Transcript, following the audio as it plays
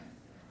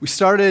We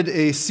started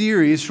a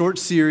series, short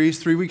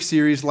series, 3-week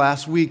series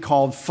last week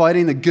called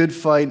Fighting the Good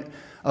Fight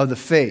of the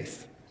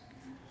Faith.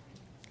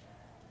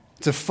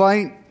 It's a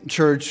fight,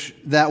 church,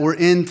 that we're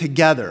in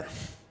together,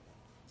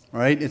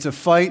 right? It's a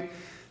fight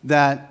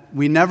that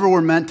we never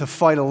were meant to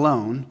fight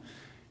alone.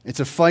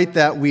 It's a fight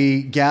that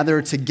we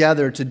gather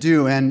together to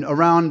do. And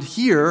around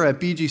here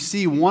at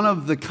BGC, one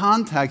of the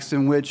contexts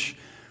in which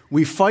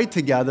we fight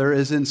together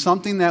is in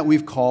something that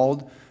we've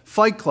called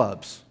fight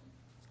clubs.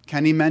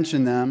 Kenny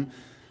mentioned them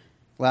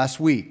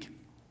last week.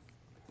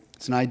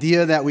 It's an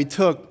idea that we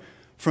took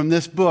from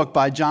this book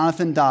by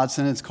Jonathan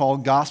Dodson. It's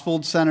called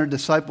Gospel-Centered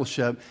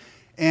Discipleship.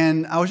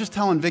 And I was just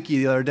telling Vicki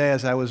the other day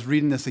as I was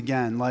reading this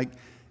again,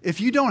 if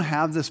you don't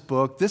have this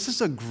book, this is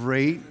a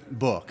great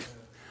book.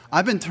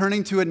 I've been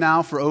turning to it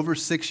now for over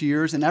 6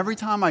 years, and every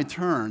time I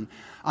turn,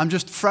 I'm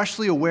just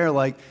freshly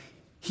aware,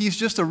 he's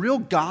just a real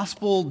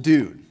gospel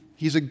dude.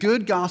 He's a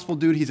good gospel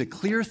dude. He's a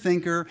clear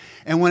thinker.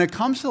 And when it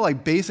comes to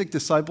basic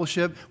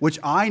discipleship, which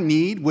I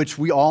need, which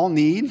we all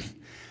need,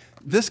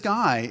 this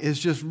guy is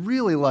just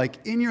really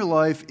in your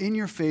life, in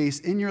your face,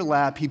 in your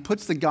lap. He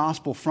puts the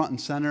gospel front and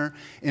center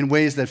in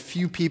ways that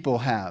few people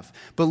have.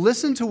 But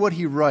listen to what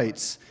he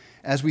writes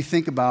as we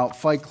think about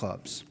fight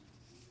clubs.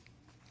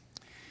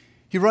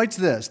 He writes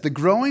this: the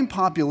growing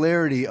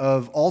popularity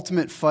of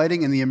ultimate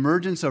fighting and the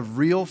emergence of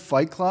real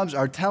fight clubs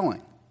are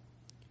telling.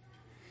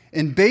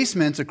 In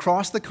basements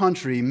across the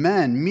country,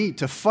 men meet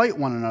to fight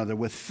one another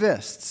with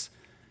fists,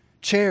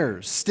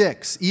 chairs,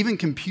 sticks, even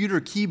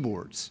computer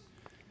keyboards.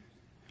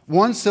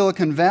 One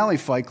Silicon Valley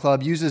fight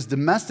club uses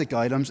domestic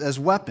items as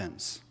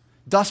weapons: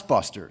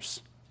 dustbusters,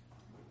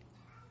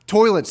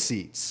 toilet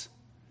seats,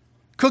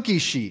 cookie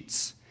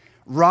sheets,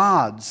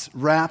 rods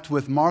wrapped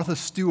with Martha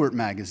Stewart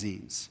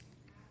magazines.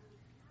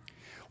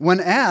 When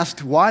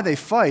asked why they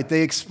fight,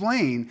 they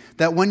explain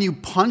that when you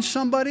punch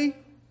somebody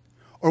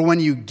or when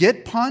you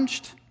get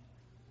punched,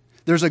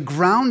 there's a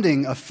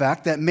grounding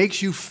effect that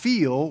makes you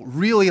feel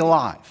really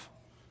alive.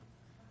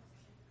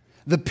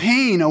 The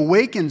pain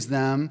awakens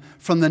them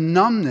from the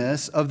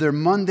numbness of their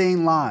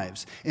mundane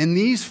lives. In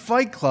these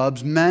fight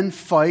clubs, men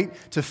fight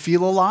to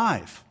feel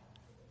alive,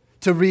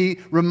 to be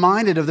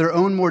reminded of their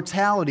own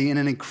mortality in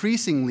an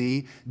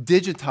increasingly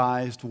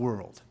digitized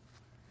world.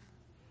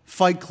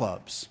 Fight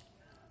clubs.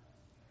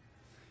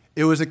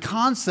 It was a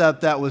concept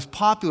that was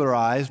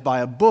popularized by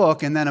a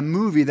book and then a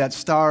movie that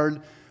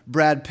starred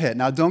Brad Pitt.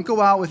 Now, don't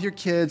go out with your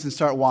kids and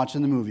start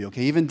watching the movie,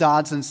 okay? Even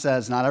Dodson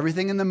says not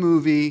everything in the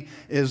movie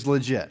is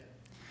legit.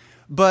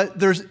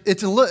 But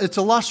it's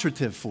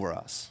illustrative for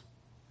us.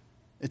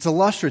 It's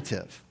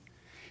illustrative.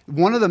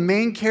 One of the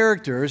main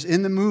characters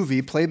in the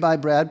movie, played by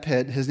Brad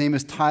Pitt, his name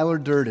is Tyler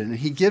Durden, and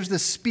he gives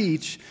this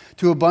speech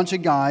to a bunch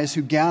of guys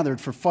who gathered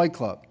for Fight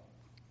Club.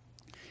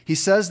 He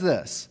says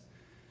this: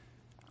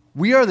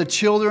 we're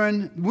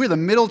the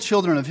middle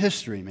children of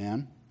history,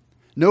 man.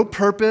 No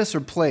purpose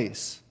or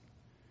place.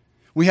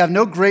 We have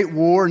no great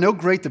war, no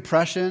great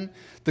depression.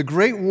 The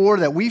great war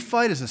that we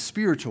fight is a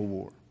spiritual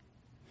war.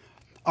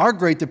 Our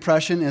great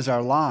depression is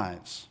our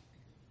lives.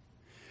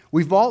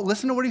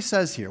 Listen to what he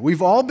says here.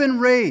 We've all been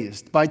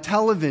raised by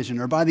television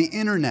or by the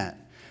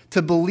internet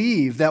to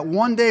believe that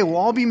one day we'll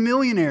all be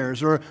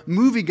millionaires or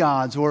movie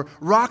gods or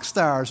rock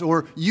stars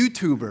or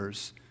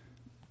YouTubers.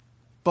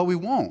 But we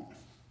won't.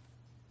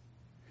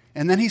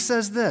 And then he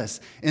says this.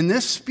 In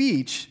this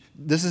speech,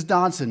 this is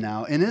Dodson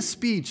now. In his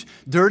speech,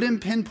 Durden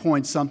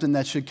pinpoints something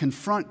that should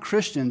confront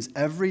Christians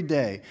every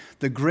day: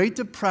 the Great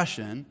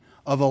Depression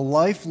of a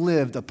life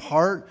lived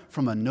apart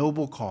from a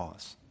noble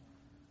cause.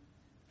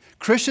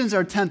 Christians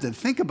are tempted.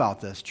 Think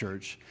about this,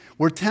 church.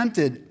 We're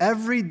tempted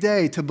every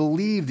day to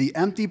believe the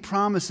empty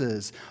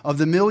promises of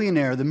the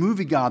millionaire, the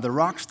movie god, the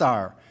rock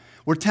star.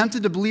 We're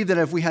tempted to believe that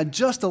if we had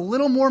just a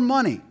little more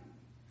money,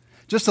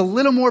 just a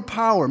little more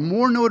power,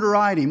 more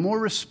notoriety, more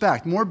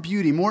respect, more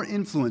beauty, more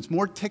influence,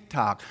 more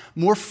TikTok,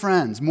 more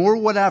friends, more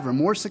whatever,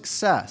 more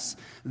success,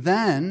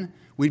 then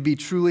we'd be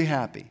truly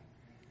happy.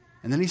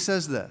 And then he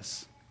says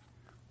this: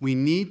 we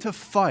need to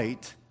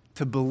fight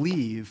to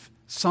believe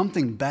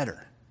something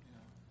better.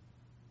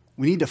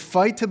 We need to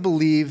fight to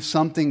believe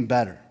something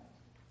better.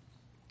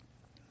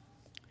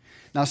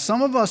 Now,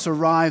 some of us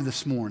arrived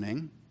this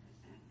morning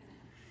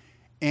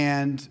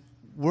and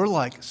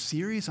we're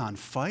series on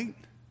fight?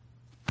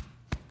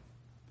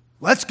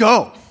 Let's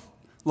go.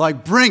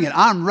 Bring it.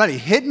 I'm ready.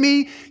 Hit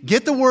me.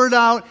 Get the word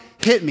out.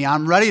 Hit me.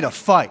 I'm ready to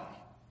fight.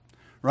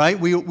 Right?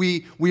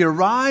 We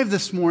arrived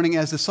this morning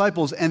as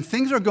disciples, and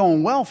things are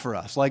going well for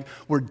us.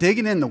 We're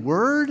digging in the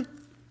Word.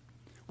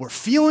 We're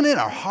feeling it.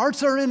 Our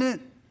hearts are in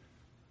it.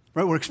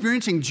 Right? We're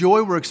experiencing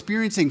joy. We're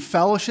experiencing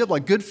fellowship,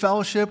 good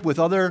fellowship with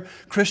other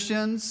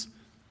Christians.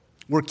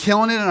 We're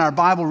killing it in our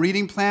Bible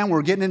reading plan.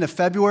 We're getting into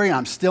February, and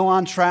I'm still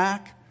on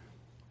track.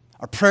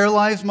 Our prayer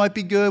lives might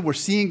be good. We're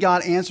seeing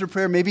God answer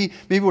prayer. Maybe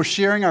we're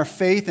sharing our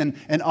faith,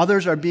 and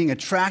others are being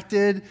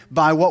attracted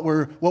by what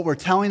we're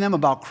telling them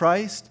about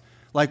Christ.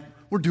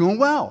 We're doing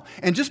well.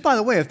 And just by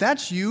the way, if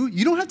that's you,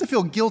 you don't have to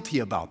feel guilty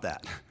about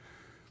that.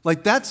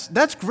 Like,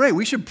 that's great.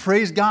 We should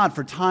praise God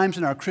for times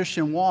in our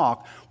Christian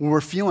walk where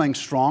we're feeling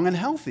strong and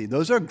healthy.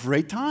 Those are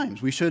great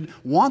times. We should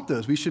want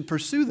those. We should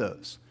pursue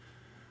those.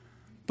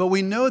 But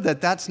we know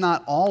that that's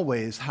not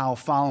always how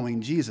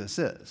following Jesus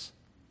is.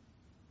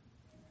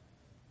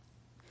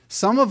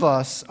 Some of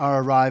us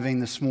are arriving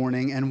this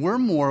morning and we're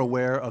more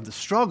aware of the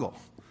struggle.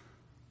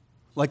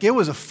 Like it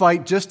was a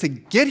fight just to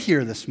get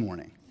here this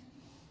morning.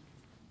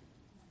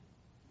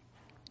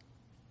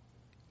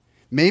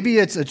 Maybe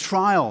it's a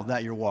trial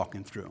that you're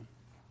walking through.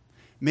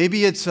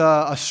 Maybe it's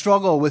a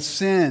struggle with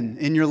sin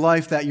in your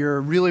life that you're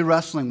really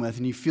wrestling with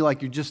and you feel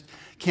like you just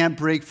can't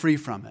break free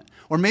from it.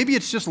 Or maybe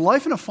it's just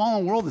life in a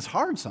fallen world is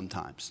hard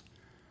sometimes.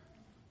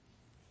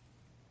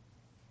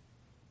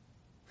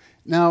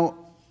 Now,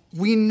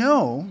 we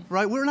know,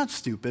 right, we're not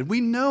stupid. We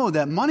know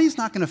that money's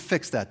not going to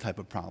fix that type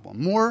of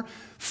problem. More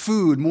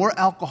food, more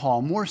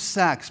alcohol, more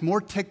sex,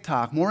 more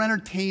TikTok, more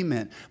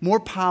entertainment, more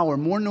power,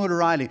 more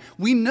notoriety.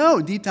 We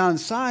know deep down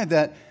inside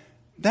that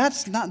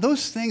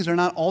those things are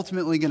not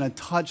ultimately going to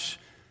touch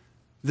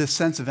this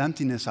sense of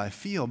emptiness I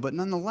feel. But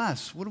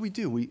nonetheless, what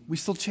do? We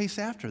still chase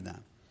after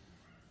them.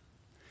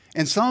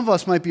 And some of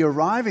us might be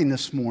arriving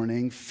this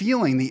morning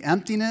feeling the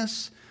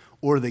emptiness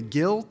or the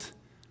guilt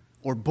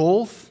or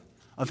both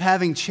of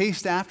having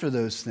chased after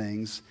those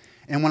things.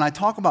 And when I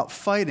talk about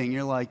fighting,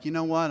 you're like, you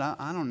know what?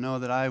 I don't know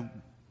that I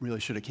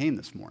really should have came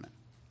this morning.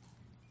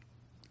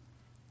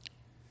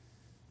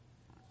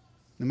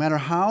 No matter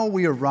how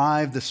we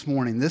arrive this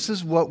morning, this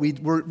is what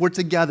we're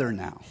together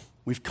now.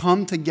 We've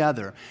come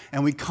together,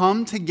 and we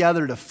come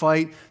together to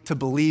fight to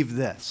believe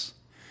this.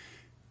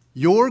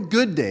 Your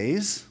good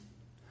days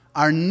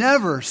are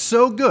never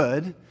so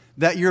good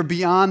that you're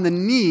beyond the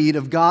need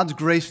of God's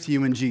grace to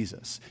you in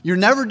Jesus. You're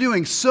never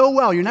doing so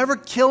well. You're never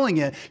killing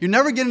it. You're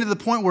never getting to the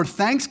point where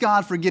thanks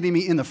God for getting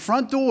me in the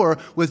front door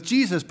with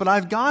Jesus, but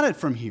I've got it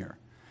from here,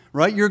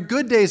 right? Your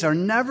good days are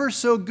never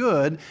so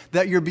good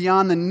that you're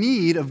beyond the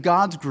need of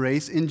God's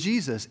grace in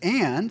Jesus.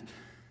 And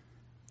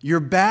your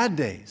bad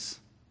days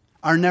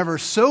are never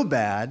so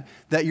bad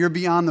that you're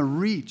beyond the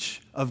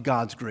reach of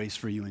God's grace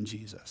for you in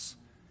Jesus.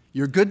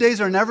 Your good days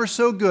are never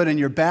so good and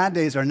your bad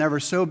days are never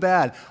so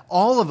bad.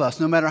 All of us,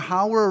 no matter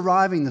how we're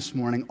arriving this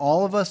morning,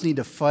 all of us need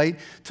to fight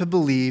to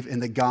believe in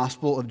the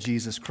gospel of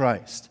Jesus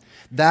Christ.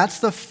 That's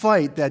the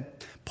fight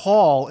that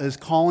Paul is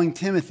calling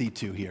Timothy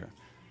to here.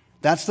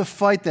 That's the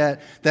fight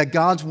that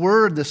God's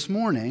word this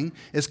morning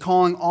is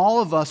calling all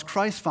of us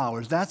Christ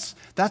followers. That's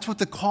what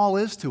the call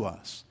is to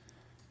us.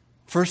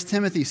 1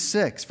 Timothy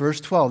 6, verse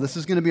 12. This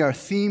is going to be our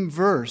theme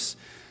verse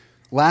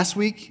last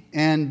week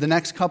and the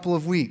next couple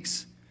of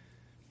weeks.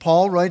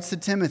 Paul writes to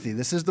Timothy,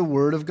 this is the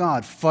word of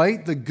God,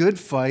 fight the good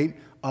fight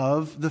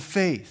of the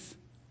faith.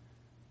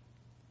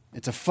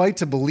 It's a fight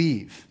to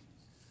believe.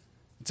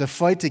 It's a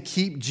fight to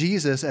keep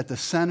Jesus at the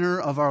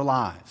center of our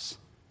lives.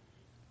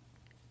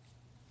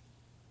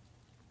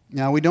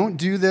 Now, we don't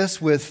do this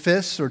with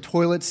fists or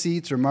toilet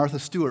seats or Martha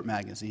Stewart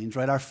magazines,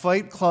 right? Our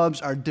fight clubs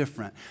are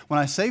different. When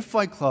I say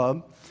fight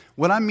club,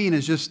 what I mean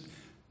is just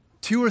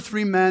 2 or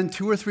 3 men,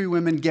 2 or 3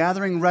 women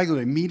gathering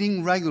regularly,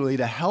 meeting regularly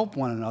to help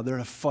one another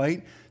to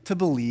fight to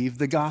believe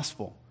the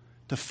gospel,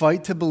 to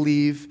fight to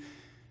believe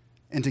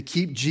and to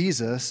keep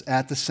Jesus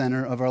at the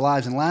center of our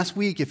lives. And last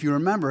week, if you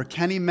remember,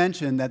 Kenny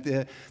mentioned that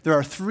there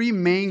are 3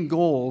 main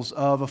goals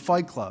of a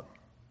fight club.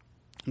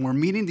 When we're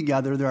meeting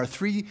together, there are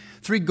three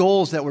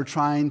goals that we're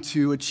trying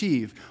to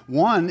achieve.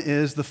 1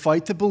 is the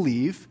fight to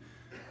believe.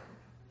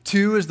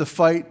 2 is the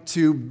fight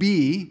to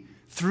be.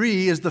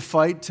 3 is the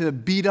fight to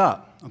beat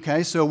up.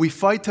 Okay, so we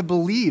fight to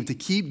believe, to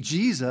keep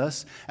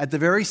Jesus at the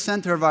very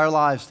center of our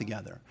lives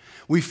together.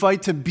 We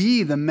fight to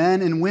be the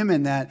men and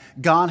women that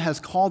God has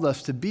called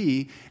us to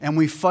be, and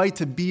we fight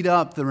to beat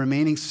up the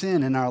remaining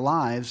sin in our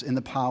lives in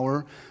the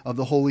power of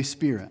the Holy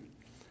Spirit.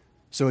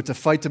 So it's a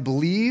fight to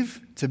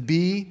believe, to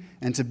be,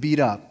 and to beat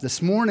up.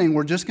 This morning,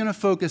 we're just going to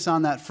focus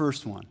on that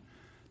first one,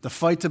 the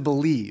fight to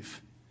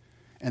believe.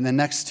 And the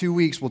next 2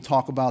 weeks, we'll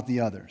talk about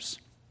the others.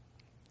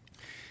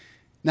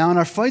 Now, in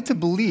our fight to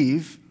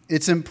believe,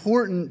 it's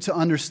important to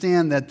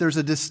understand that there's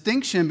a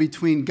distinction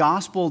between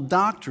gospel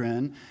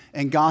doctrine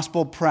and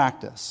gospel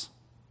practice.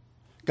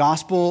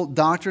 Gospel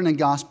doctrine and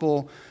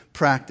gospel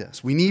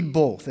practice. We need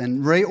both,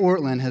 and Ray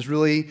Ortlund has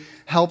really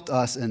helped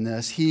us in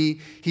this. He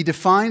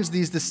defines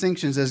these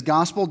distinctions as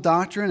gospel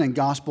doctrine and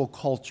gospel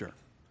culture.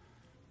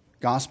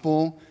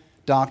 Gospel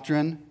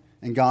doctrine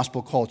and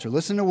gospel culture.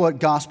 Listen to what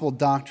gospel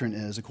doctrine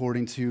is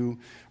according to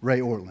Ray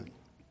Ortlund.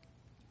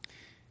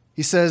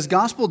 He says,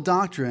 gospel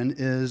doctrine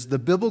is the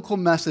biblical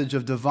message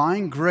of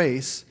divine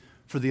grace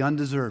for the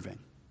undeserving.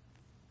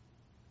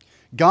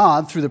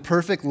 God, through the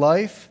perfect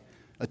life,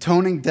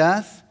 atoning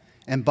death,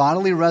 and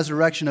bodily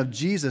resurrection of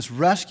Jesus,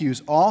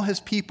 rescues all his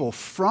people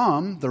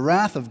from the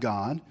wrath of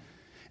God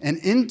and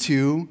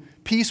into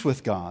peace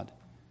with God,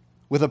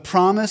 with a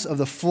promise of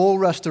the full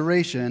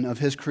restoration of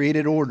his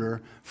created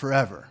order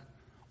forever,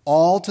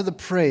 all to the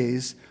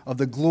praise of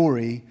the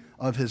glory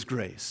of his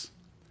grace.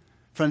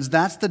 Friends,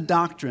 that's the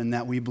doctrine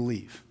that we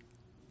believe.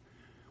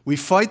 We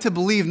fight to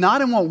believe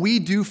not in what we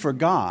do for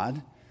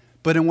God,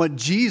 but in what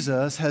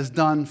Jesus has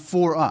done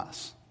for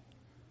us.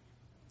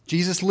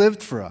 Jesus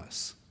lived for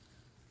us.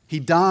 He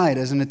died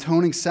as an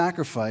atoning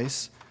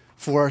sacrifice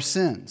for our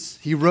sins.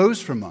 He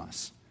rose from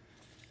us.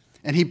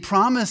 And he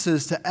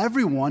promises to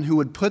everyone who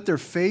would put their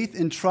faith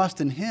and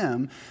trust in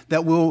him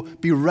that will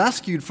be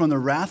rescued from the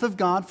wrath of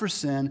God for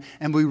sin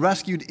and be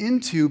rescued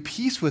into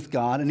peace with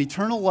God, an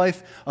eternal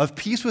life of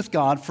peace with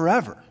God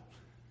forever.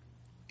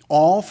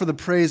 All for the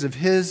praise of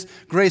his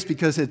grace,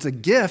 because it's a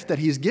gift that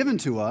he's given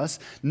to us,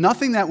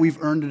 nothing that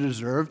we've earned or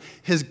deserved.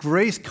 His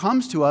grace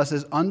comes to us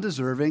as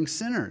undeserving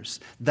sinners.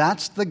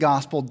 That's the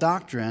gospel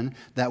doctrine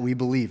that we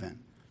believe in.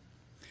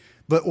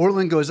 But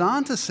Ortlund goes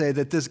on to say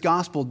that this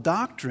gospel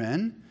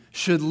doctrine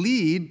should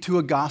lead to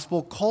a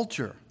gospel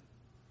culture.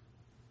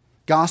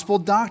 Gospel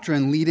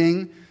doctrine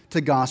leading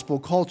to gospel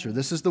culture.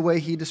 This is the way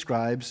he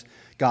describes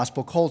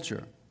gospel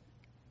culture.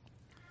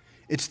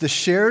 It's the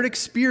shared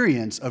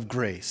experience of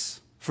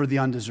grace for the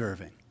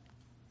undeserving.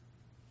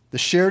 The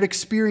shared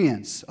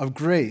experience of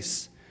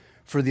grace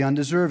for the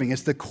undeserving.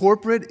 It's the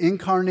corporate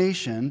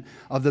incarnation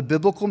of the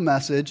biblical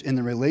message in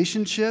the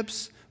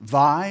relationships,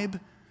 vibe,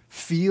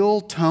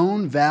 feel,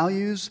 tone,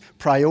 values,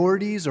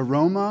 priorities,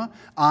 aroma,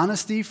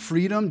 honesty,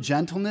 freedom,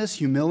 gentleness,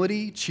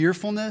 humility,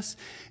 cheerfulness.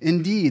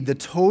 Indeed, the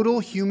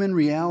total human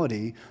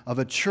reality of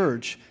a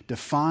church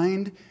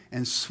defined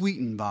and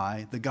sweetened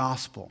by the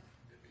gospel.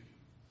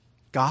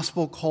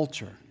 Gospel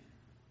culture.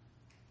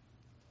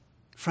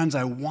 Friends,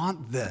 I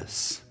want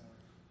this.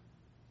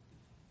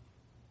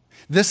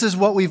 This is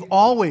what we've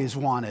always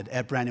wanted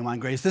at Brandywine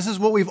Grace. This is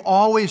what we've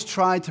always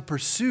tried to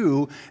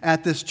pursue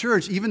at this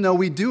church, even though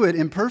we do it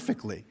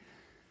imperfectly.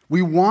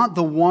 We want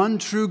the one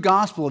true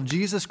gospel of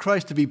Jesus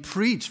Christ to be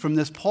preached from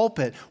this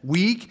pulpit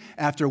week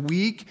after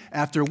week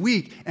after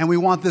week. And we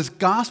want this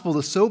gospel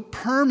to so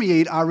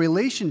permeate our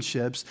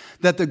relationships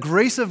that the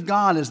grace of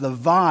God is the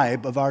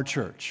vibe of our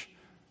church.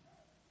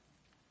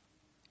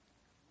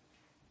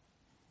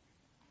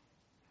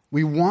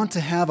 We want to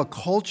have a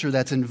culture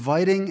that's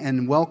inviting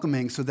and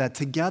welcoming so that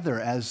together,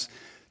 as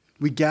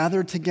we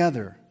gather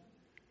together,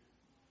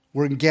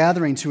 we're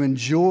gathering to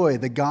enjoy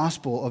the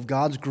gospel of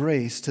God's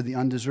grace to the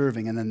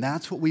undeserving. And then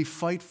that's what we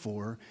fight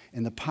for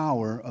in the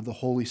power of the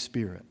Holy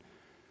Spirit.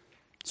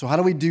 So how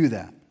do we do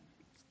that?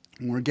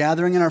 When we're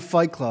gathering in our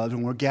fight clubs,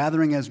 when we're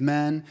gathering as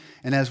men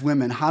and as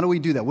women, how do we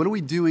do that? What are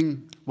we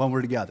doing while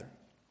we're together?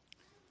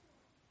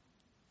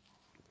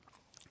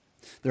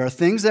 There are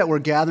things that we're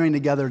gathering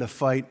together to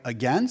fight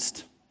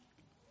against,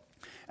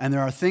 and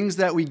there are things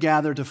that we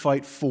gather to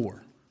fight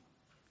for.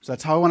 So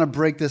that's how I want to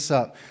break this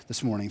up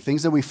this morning.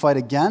 Things that we fight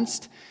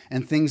against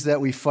and things that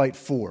we fight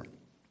for.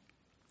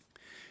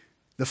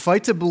 The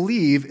fight to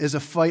believe is a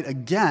fight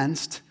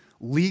against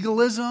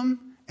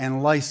legalism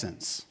and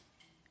license.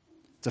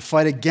 It's a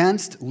fight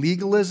against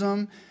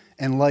legalism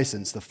and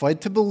license. The fight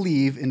to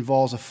believe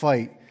involves a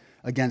fight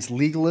against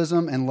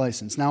legalism and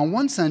license. Now, in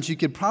one sense, you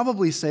could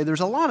probably say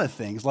there's a lot of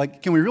things.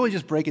 Like, can we really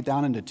just break it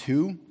down into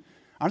two?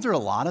 Aren't there a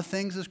lot of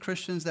things as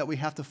Christians that we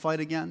have to fight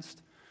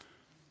against?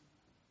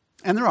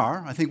 And there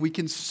are. I think we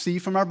can see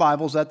from our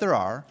Bibles that there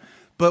are.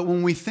 But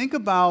when we think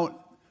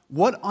about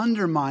what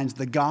undermines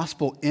the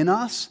gospel in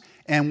us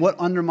and what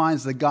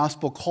undermines the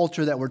gospel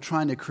culture that we're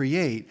trying to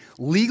create,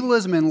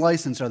 legalism and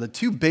license are the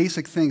two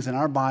basic things in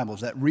our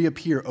Bibles that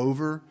reappear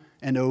over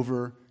and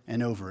over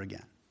and over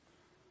again.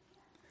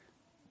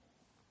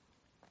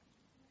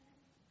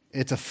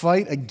 It's a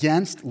fight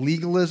against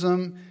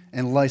legalism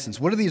and license.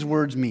 What do these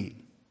words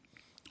mean?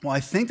 Well,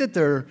 I think that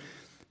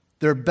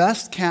they're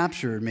best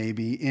captured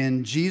maybe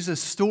in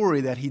Jesus'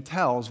 story that he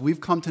tells. We've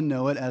come to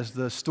know it as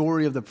the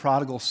story of the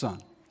prodigal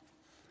son.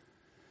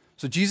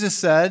 So Jesus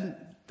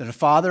said that a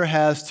father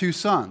has two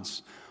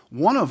sons.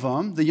 One of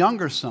them, the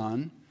younger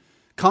son,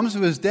 comes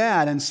to his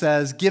dad and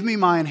says, "Give me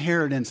my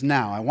inheritance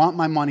now. I want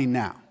my money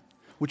now,"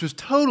 which was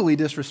totally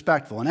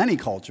disrespectful in any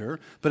culture,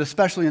 but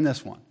especially in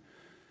this one.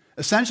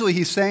 Essentially,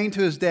 he's saying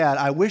to his dad,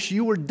 "I wish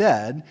you were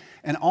dead,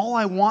 and all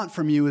I want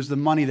from you is the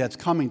money that's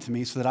coming to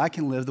me so that I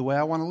can live the way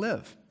I want to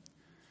live."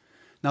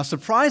 Now,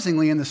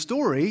 surprisingly, in the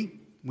story,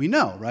 we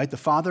know, right? The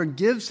father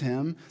gives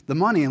him the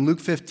money, and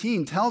Luke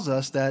 15 tells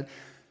us that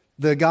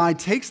the guy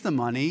takes the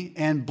money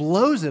and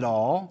blows it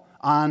all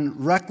on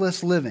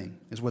reckless living,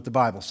 is what the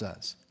Bible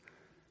says.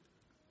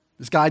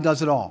 This guy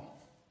does it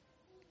all.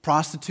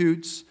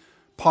 Prostitutes,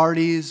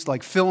 parties,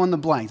 like fill in the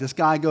blank. This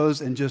guy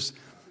goes and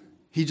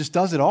he just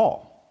does it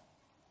all.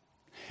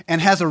 And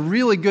has a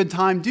really good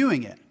time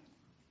doing it.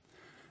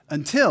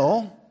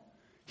 Until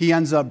he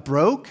ends up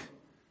broke,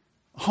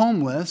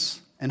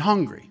 homeless, and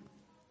hungry.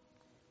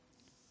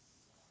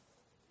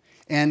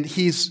 And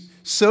he's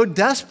so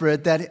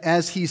desperate that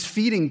as he's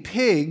feeding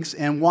pigs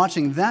and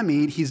watching them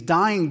eat, he's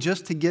dying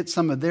just to get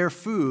some of their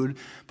food.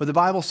 But the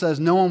Bible says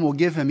no one will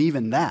give him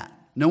even that.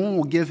 No one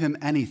will give him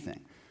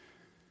anything.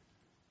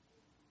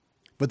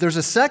 But there's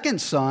a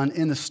second son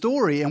in the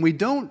story, and we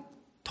don't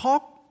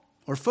talk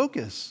or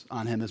focus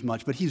on him as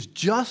much, but he's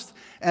just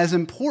as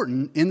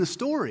important in the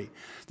story.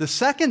 The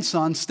second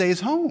son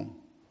stays home.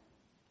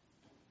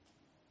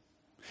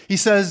 He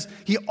says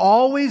he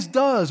always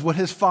does what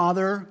his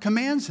Father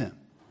commands him.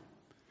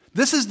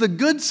 This is the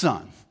good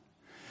son.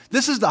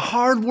 This is the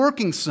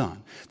hardworking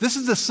son. This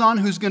is the son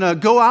who's going to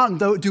go out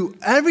and do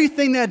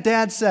everything that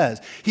dad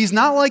says. He's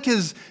not like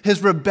his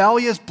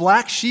rebellious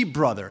black sheep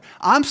brother.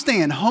 I'm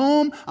staying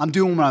home. I'm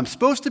doing what I'm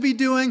supposed to be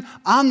doing.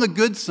 I'm the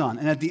good son.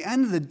 And at the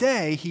end of the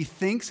day, he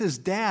thinks his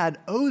dad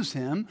owes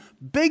him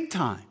big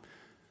time.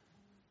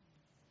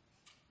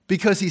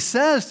 Because he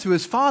says to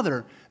his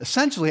father,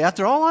 essentially,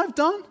 after all I've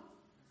done,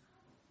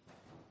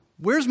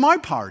 where's my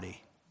party?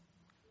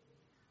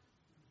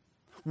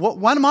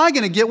 When am I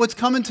going to get what's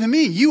coming to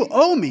me? You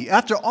owe me.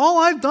 After all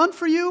I've done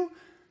for you,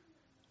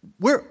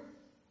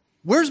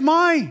 where's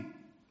my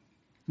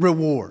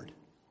reward?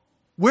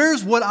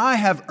 Where's what I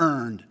have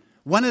earned?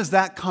 When is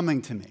that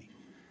coming to me?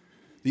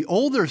 The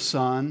older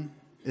son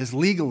is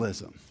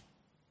legalism.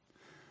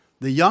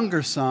 The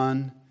younger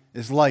son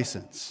is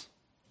license.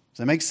 Does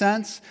that make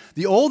sense?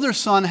 The older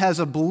son has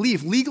a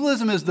belief.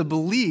 Legalism is the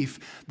belief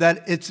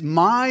that it's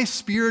my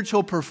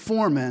spiritual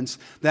performance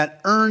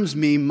that earns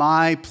me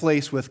my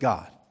place with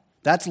God.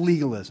 That's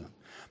legalism.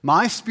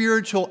 My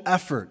spiritual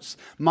efforts,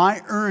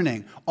 my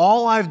earning,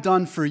 all I've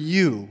done for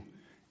you,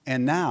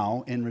 and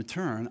now, in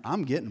return,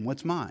 I'm getting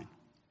what's mine.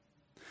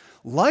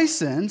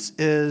 License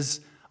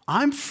is,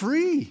 I'm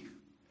free.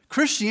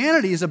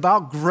 Christianity is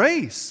about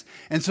grace.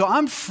 And so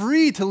I'm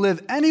free to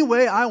live any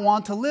way I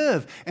want to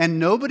live. And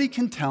nobody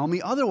can tell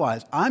me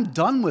otherwise. I'm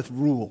done with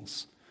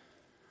rules.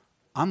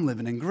 I'm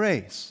living in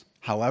grace,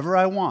 however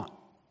I want.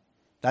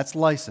 That's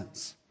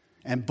license.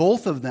 And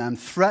both of them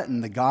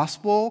threaten the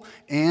gospel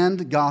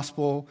and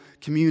gospel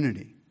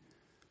community.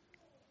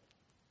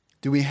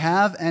 Do we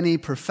have any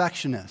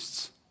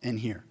perfectionists in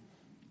here?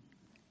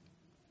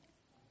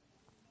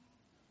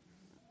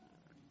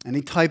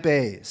 Any type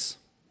A's?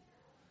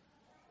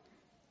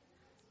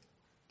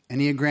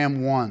 Enneagram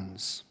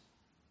 1s?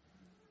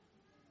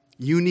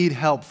 You need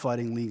help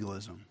fighting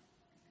legalism.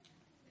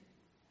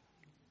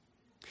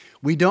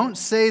 We don't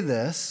say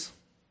this,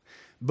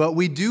 but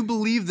we do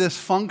believe this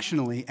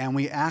functionally, and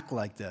we act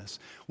like this.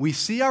 We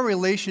see our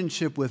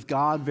relationship with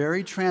God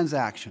very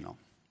transactional.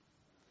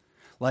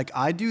 Like,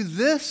 I do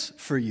this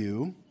for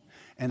you,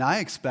 and I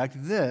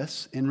expect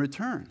this in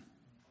return.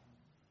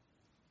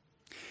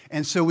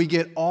 And so we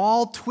get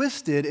all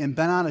twisted and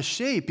bent out of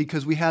shape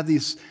because we have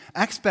these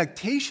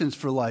expectations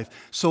for life.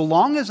 So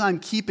long as I'm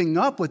keeping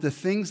up with the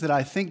things that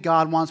I think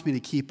God wants me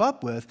to keep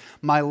up with,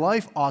 my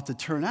life ought to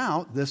turn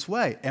out this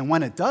way. And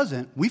when it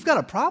doesn't, we've got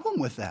a problem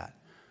with that.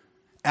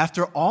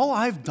 After all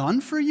I've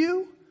done for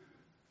you,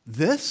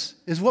 this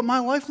is what my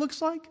life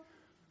looks like?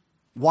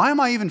 Why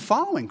am I even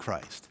following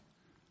Christ?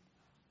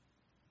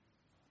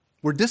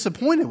 We're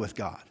disappointed with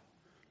God.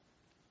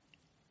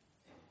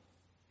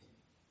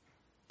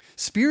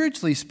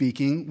 Spiritually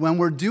speaking, when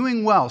we're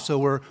doing well, so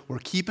we're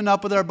keeping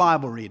up with our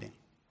Bible reading,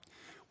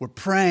 we're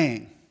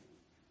praying,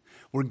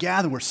 we're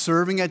gathering, we're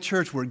serving at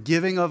church, we're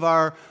giving of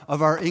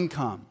our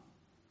income,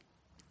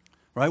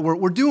 right?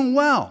 We're doing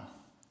well.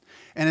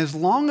 And as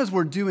long as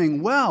we're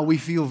doing well, we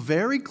feel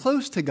very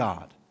close to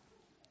God.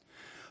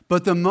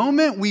 But the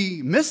moment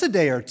we miss a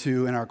day or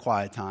two in our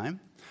quiet time,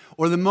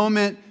 or the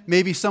moment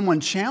maybe someone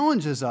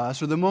challenges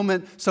us, or the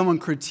moment someone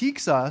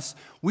critiques us,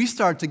 we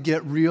start to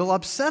get real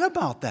upset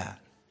about that.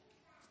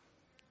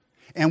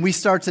 And we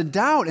start to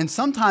doubt, and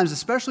sometimes,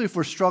 especially if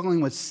we're struggling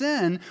with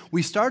sin,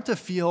 we start to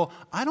feel,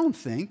 I don't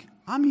think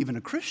I'm even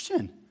a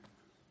Christian.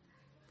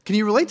 Can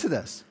you relate to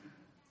this?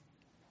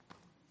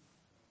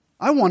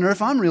 I wonder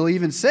if I'm really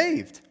even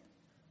saved.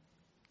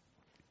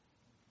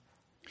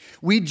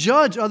 We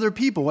judge other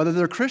people, whether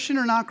they're Christian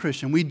or not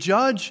Christian. We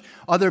judge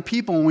other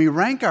people and we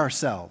rank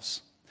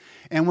ourselves.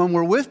 And when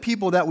we're with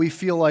people that we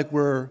feel like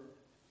we're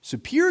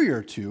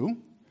superior to,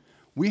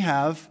 we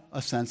have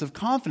a sense of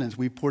confidence.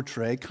 We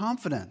portray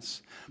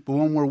confidence. But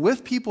when we're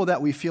with people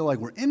that we feel like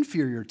we're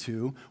inferior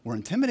to, we're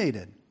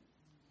intimidated.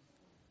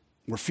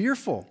 We're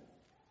fearful.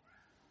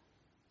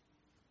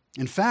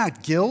 In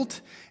fact,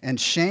 guilt and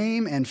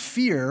shame and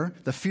fear,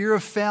 the fear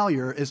of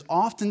failure, is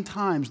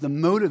oftentimes the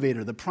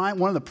motivator,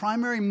 one of the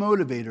primary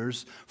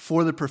motivators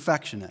for the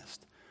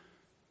perfectionist.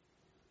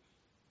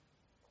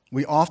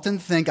 We often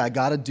think, I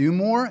got to do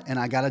more and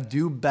I got to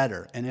do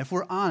better. And if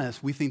we're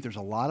honest, we think there's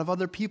a lot of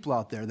other people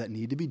out there that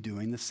need to be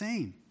doing the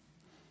same.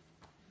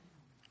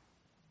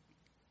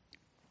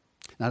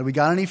 Now, do we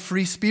got any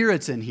free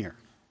spirits in here?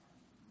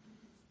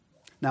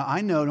 Now,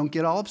 I know, don't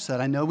get all upset.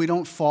 I know we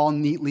don't fall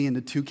neatly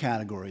into two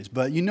categories,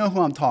 but you know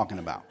who I'm talking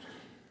about.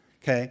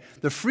 Okay?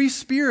 The free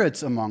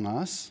spirits among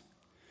us,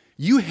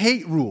 you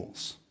hate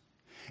rules.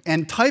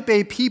 And type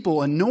A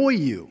people annoy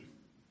you.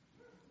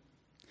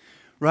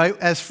 Right?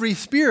 As free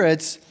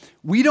spirits,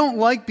 we don't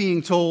like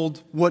being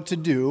told what to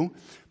do,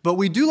 but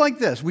we do like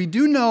this. We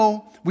do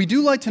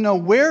like to know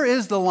where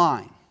is the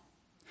line.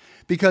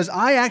 Because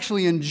I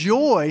actually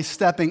enjoy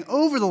stepping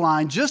over the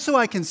line just so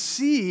I can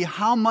see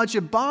how much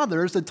it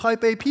bothers the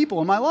type A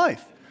people in my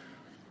life.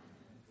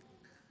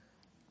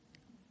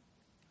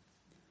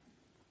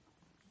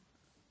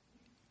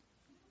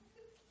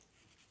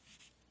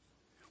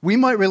 We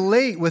might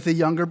relate with a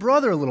younger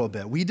brother a little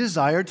bit. We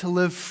desire to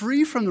live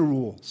free from the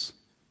rules.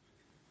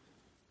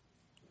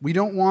 We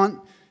don't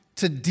want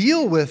to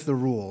deal with the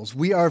rules.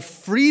 We are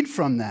freed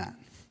from that.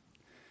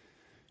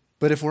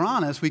 But if we're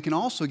honest, we can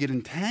also get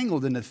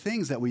entangled into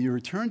things that we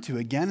return to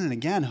again and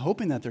again,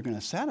 hoping that they're going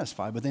to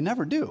satisfy, but they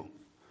never do.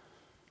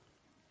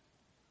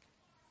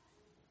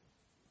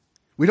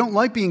 We don't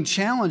like being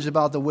challenged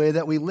about the way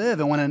that we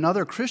live. And when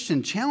another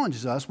Christian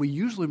challenges us, we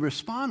usually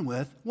respond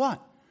with,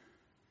 what?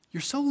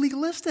 You're so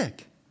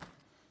legalistic.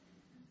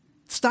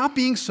 Stop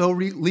being so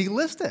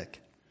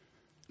legalistic.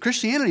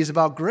 Christianity is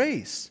about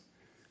grace.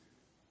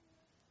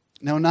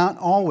 Now, not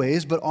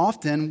always, but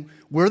often,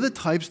 we're the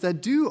types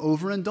that do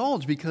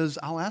overindulge because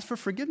I'll ask for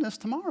forgiveness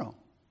tomorrow.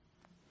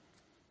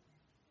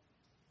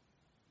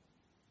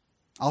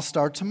 I'll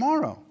start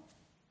tomorrow.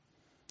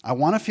 I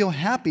want to feel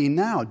happy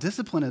now.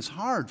 Discipline is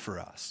hard for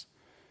us.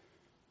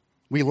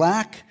 We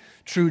lack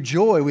true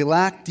joy. We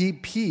lack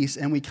deep peace,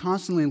 and we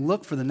constantly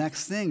look for the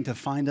next thing to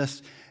find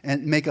us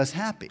and make us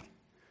happy.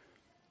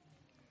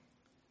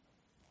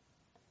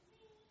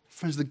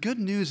 Friends, the good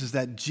news is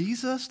that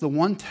Jesus, the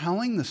one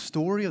telling the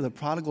story of the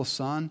prodigal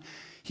son,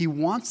 he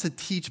wants to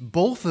teach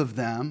both of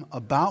them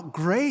about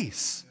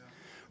grace.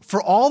 For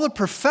all the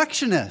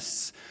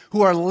perfectionists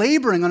who are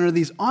laboring under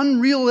these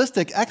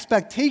unrealistic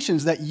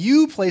expectations that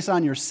you place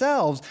on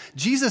yourselves,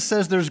 Jesus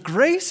says there's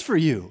grace for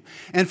you.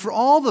 And for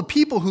all the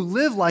people who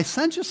live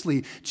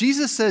licentiously,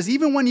 Jesus says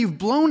even when you've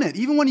blown it,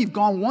 even when you've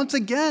gone once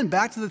again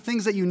back to the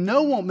things that you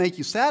know won't make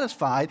you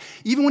satisfied,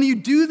 even when you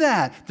do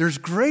that, there's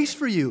grace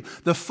for you.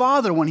 The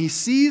father, when he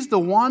sees the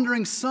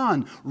wandering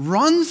son,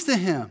 runs to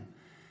him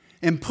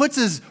and puts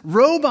his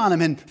robe on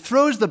him and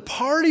throws the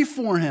party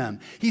for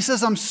him. He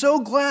says, I'm so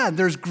glad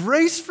there's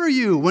grace for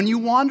you when you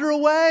wander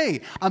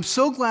away. I'm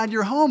so glad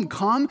you're home.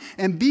 Come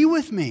and be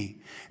with me.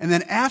 And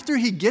then after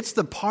he gets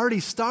the party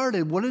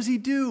started, what does he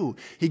do?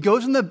 He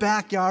goes in the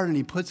backyard and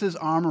he puts his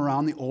arm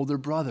around the older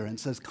brother and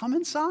says, come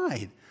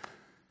inside.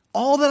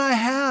 All that I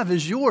have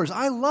is yours.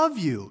 I love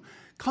you.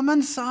 Come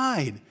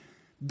inside.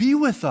 Be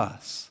with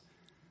us.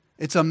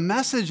 It's a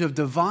message of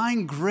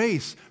divine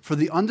grace for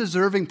the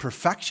undeserving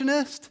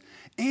perfectionist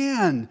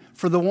and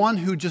for the one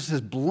who just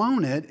has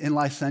blown it in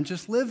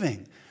licentious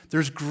living.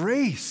 There's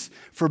grace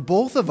for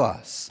both of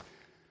us.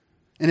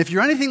 And if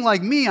you're anything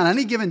like me, on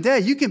any given day,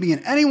 you can be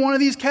in any one of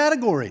these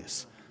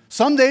categories.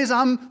 Some days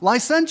I'm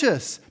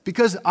licentious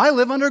because I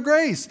live under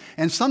grace.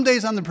 And some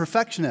days I'm the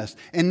perfectionist.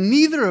 And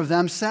neither of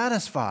them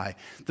satisfy.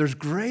 There's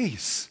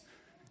grace.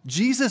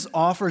 Jesus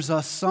offers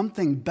us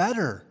something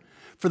better.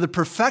 For the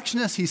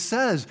perfectionist, he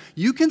says,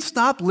 you can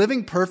stop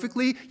living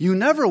perfectly. You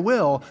never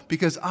will,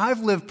 because I've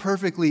lived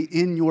perfectly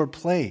in your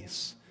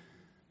place.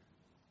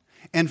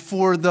 And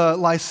for the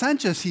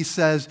licentious, he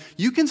says,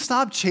 you can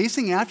stop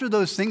chasing after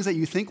those things that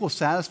you think will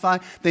satisfy.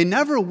 They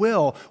never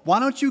will. Why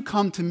don't you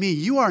come to me?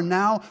 You are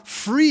now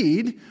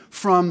freed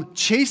from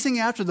chasing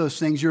after those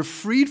things. You're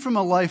freed from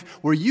a life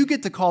where you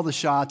get to call the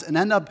shots and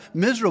end up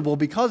miserable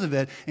because of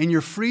it, and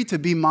you're free to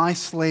be my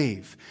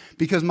slave.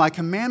 Because my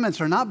commandments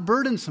are not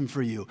burdensome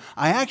for you.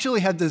 I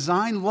actually have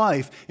designed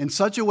life in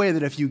such a way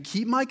that if you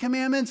keep my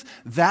commandments,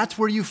 that's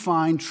where you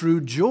find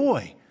true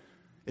joy.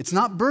 It's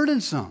not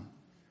burdensome.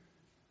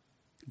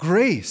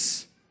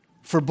 Grace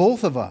for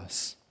both of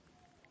us.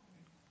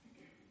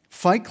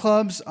 Fight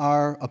clubs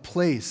are a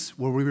place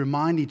where we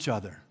remind each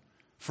other.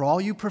 For all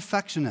you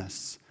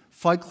perfectionists,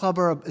 Fight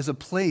Club is a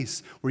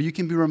place where you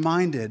can be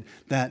reminded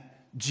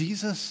that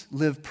Jesus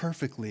lived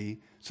perfectly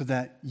so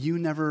that you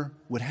never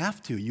would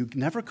have to. You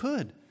never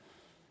could.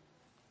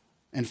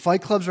 And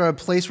fight clubs are a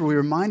place where we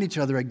remind each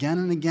other again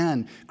and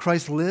again,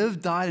 Christ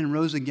lived, died, and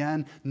rose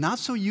again, not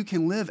so you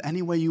can live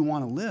any way you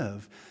want to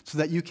live, so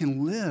that you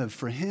can live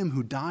for him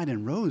who died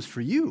and rose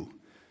for you.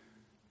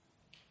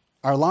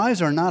 Our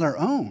lives are not our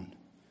own.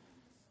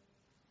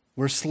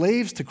 We're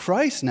slaves to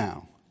Christ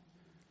now.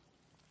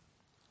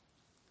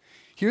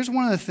 Here's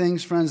one of the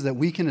things, friends, that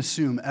we can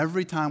assume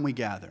every time we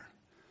gather.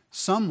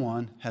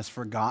 Someone has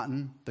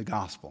forgotten the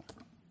gospel.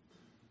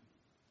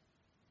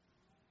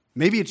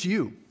 Maybe it's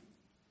you.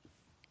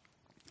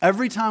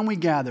 Every time we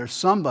gather,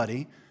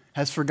 somebody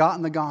has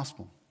forgotten the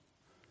gospel.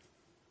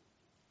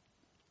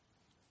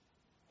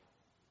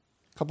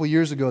 A couple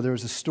years ago, there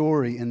was a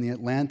story in the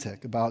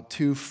Atlantic about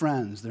two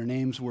friends. Their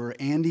names were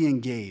Andy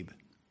and Gabe.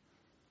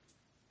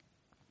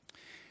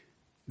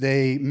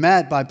 They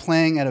met by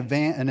playing in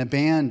a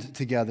band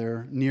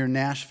together near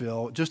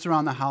Nashville just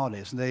around the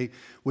holidays. They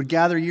would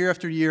gather year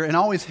after year and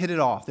always hit it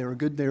off. They were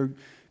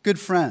good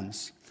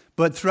friends.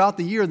 But throughout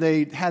the year,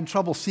 they had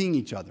trouble seeing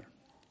each other.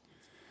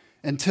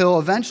 Until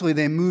eventually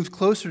they moved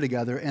closer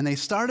together and they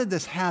started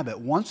this habit.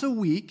 Once a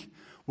week,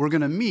 we're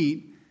going to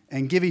meet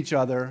and give each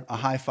other a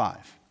high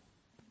five.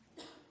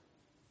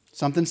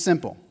 Something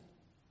simple.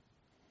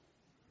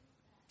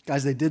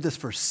 Guys, they did this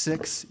for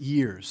 6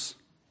 years,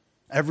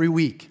 every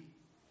week.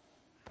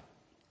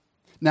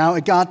 Now,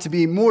 it got to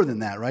be more than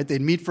that, right?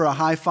 They'd meet for a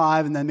high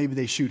five and then maybe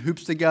they shoot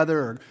hoops together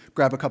or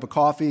grab a cup of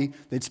coffee.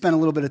 They'd spend a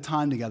little bit of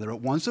time together.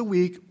 But once a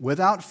week,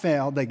 without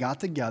fail, they got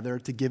together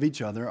to give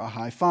each other a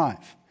high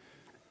five.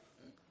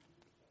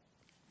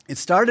 It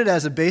started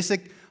as a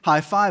basic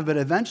high five, but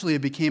eventually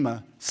it became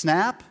a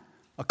snap,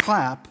 a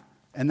clap,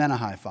 and then a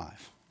high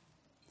five.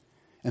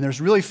 And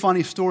there's really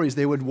funny stories.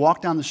 They would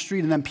walk down the street,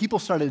 and then people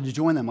started to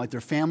join them, like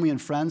their family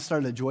and friends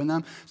started to join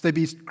them. So there'd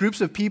be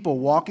groups of people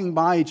walking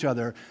by each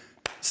other,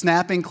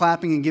 snapping,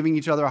 clapping, and giving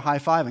each other a high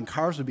five, and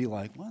cars would be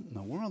like, what in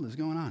the world is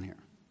going on here?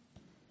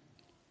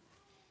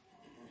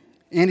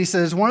 And he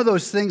says, one of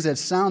those things that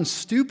sounds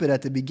stupid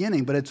at the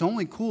beginning, but it's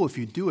only cool if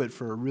you do it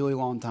for a really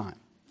long time.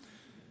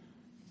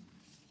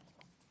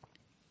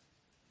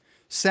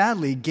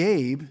 Sadly,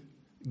 Gabe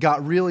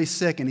got really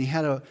sick, and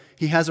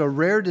he has a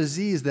rare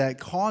disease that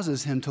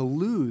causes him to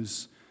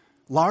lose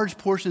large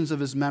portions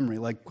of his memory,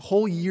 like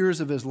whole years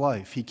of his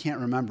life he can't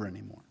remember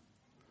anymore.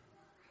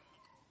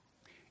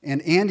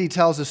 And Andy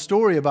tells a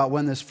story about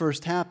when this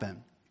first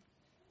happened.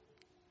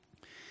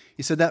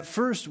 He said that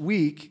first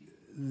week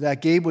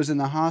that Gabe was in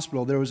the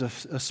hospital, there was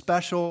a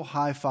special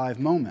high five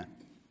moment.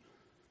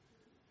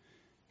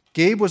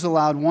 Gabe was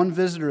allowed one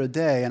visitor a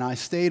day, and I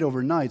stayed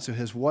overnight so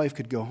his wife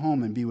could go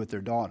home and be with their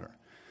daughter.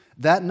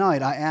 That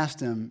night, I asked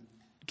him,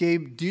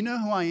 Gabe, do you know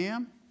who I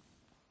am?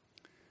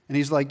 And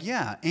he's like,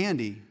 yeah,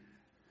 Andy.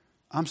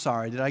 I'm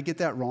sorry, did I get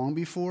that wrong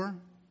before?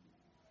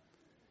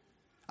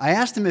 I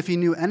asked him if he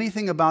knew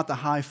anything about the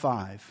high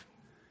five,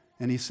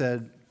 and he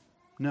said,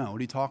 no, what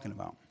are you talking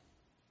about?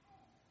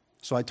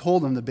 So I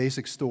told him the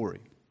basic story.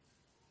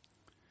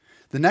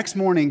 The next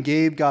morning,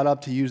 Gabe got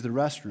up to use the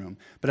restroom,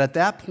 but at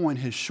that point,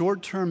 his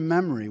short-term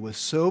memory was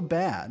so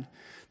bad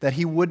that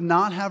he would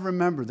not have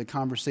remembered the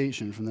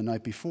conversation from the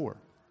night before.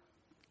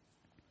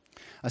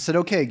 I said,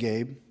 okay,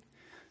 Gabe,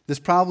 this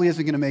probably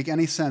isn't going to make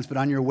any sense, but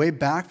on your way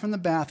back from the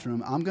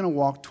bathroom, I'm going to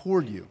walk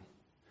toward you.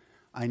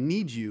 I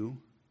need you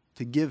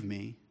to give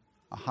me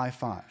a high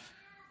five.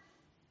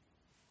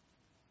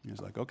 He was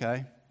like,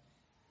 okay.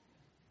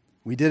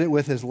 We did it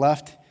with his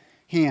left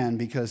hand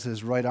because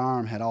his right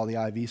arm had all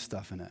the IV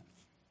stuff in it.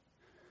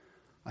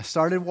 I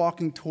started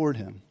walking toward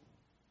him,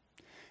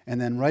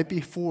 and then right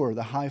before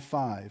the high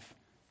five,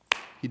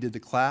 he did the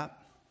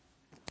clap,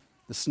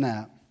 the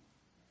snap,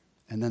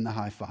 and then the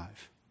high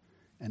five.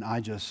 And I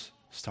just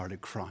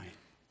started crying.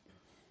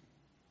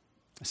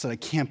 I said, I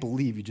can't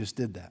believe you just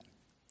did that.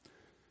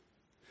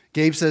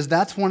 Gabe says,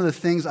 that's one of the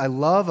things I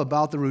love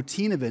about the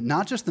routine of it,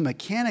 not just the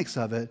mechanics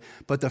of it,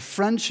 but the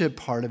friendship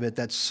part of it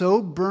that's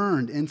so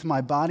burned into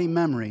my body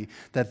memory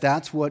that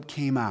that's what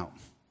came out.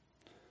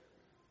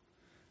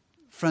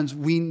 Friends,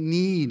 we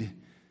need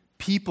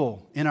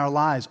people in our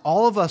lives.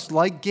 All of us,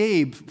 like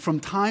Gabe, from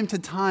time to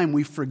time,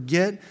 we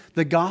forget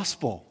the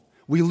gospel.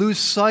 We lose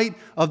sight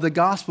of the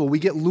gospel. We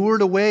get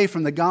lured away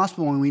from the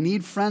gospel, and we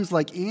need friends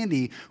like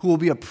Andy who will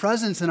be a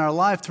presence in our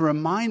life to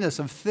remind us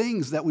of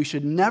things that we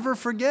should never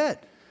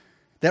forget,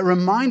 that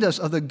remind us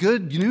of the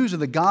good news of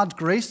the God's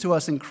grace to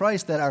us in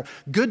Christ, that our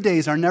good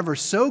days are never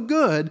so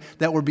good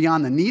that we're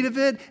beyond the need of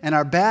it, and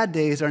our bad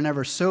days are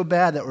never so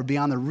bad that we're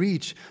beyond the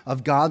reach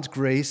of God's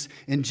grace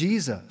in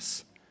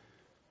Jesus.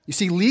 You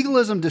see,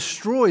 legalism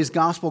destroys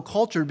gospel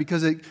culture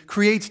because it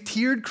creates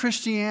tiered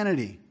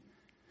Christianity.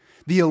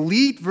 The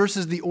elite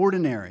versus the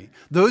ordinary.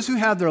 Those who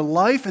have their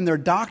life and their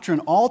doctrine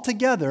all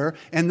together,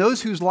 and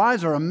those whose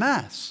lives are a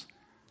mess.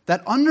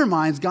 That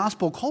undermines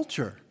gospel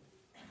culture.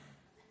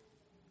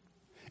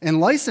 And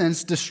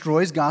license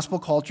destroys gospel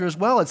culture as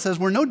well. It says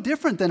we're no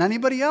different than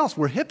anybody else.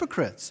 We're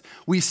hypocrites.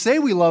 We say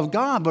we love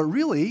God, but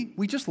really,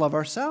 we just love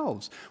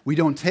ourselves. We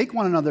don't take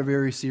one another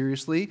very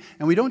seriously,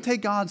 and we don't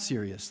take God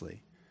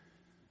seriously.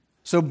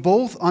 So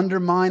both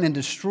undermine and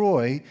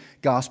destroy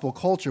gospel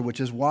culture,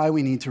 which is why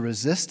we need to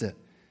resist it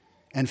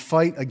and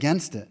fight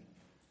against it.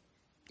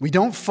 We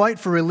don't fight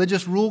for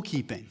religious rule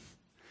keeping.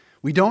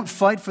 We don't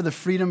fight for the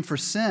freedom for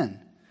sin.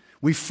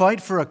 We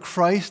fight for a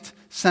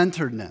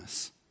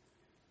Christ-centeredness.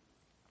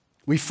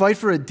 We fight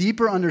for a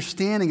deeper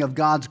understanding of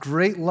God's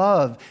great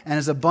love and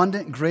His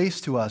abundant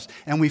grace to us.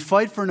 And we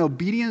fight for an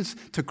obedience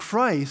to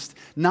Christ,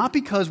 not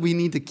because we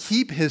need to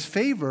keep His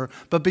favor,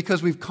 but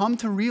because we've come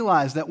to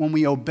realize that when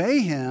we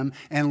obey Him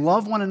and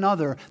love one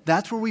another,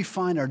 that's where we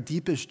find our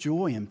deepest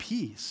joy and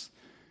peace.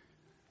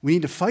 We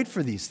need to fight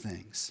for these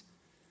things.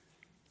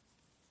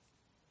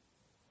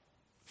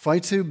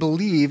 Fight to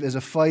believe is a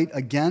fight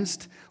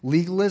against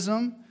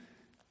legalism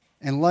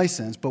and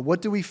license, but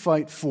what do we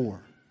fight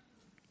for?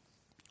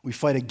 We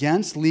fight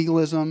against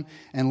legalism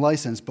and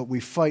license, but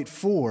we fight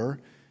for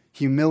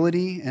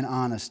humility and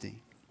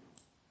honesty.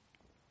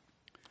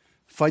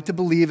 Fight to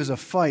believe is a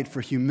fight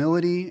for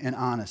humility and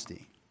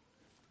honesty.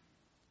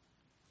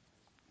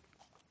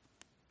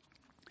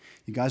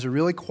 You guys are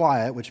really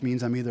quiet, which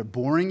means I'm either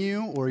boring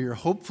you or you're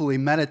hopefully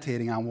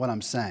meditating on what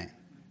I'm saying.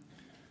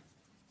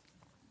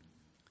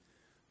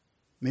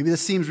 Maybe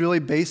this seems really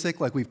basic,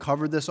 like we've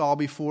covered this all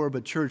before,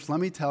 but church, let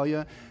me tell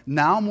you,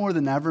 now more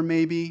than ever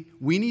maybe,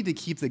 we need to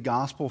keep the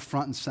gospel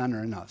front and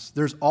center in us.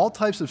 There's all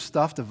types of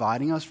stuff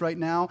dividing us right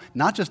now,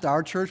 not just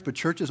our church, but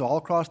churches all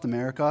across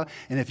America,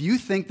 and if you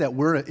think that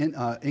we're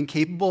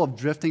incapable of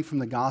drifting from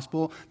the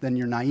gospel, then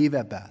you're naive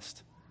at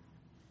best.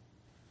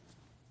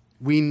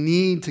 We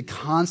need to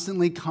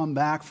constantly come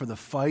back for the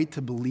fight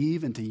to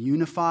believe and to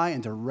unify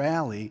and to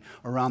rally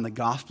around the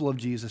gospel of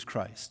Jesus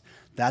Christ.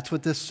 That's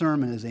what this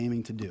sermon is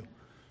aiming to do.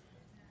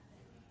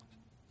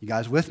 You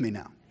guys with me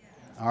now?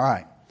 All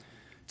right.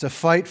 It's a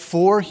fight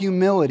for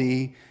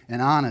humility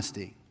and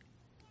honesty.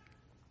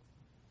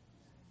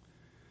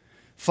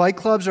 Fight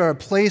clubs are a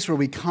place where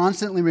we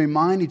constantly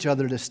remind each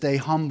other to stay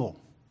humble.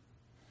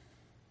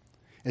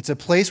 It's a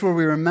place where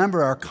we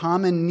remember our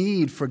common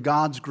need for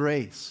God's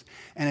grace.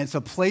 And it's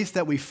a place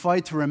that we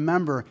fight to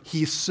remember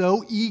He's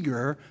so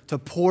eager to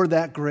pour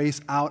that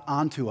grace out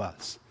onto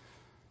us.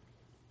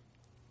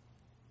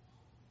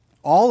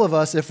 All of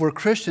us, if we're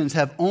Christians,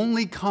 have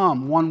only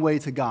come one way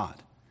to God.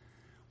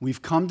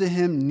 We've come to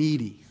Him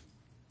needy.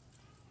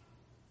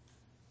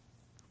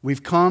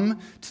 We've come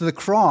to the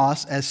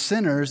cross as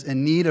sinners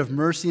in need of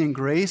mercy and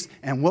grace,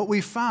 and what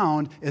we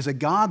found is a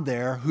God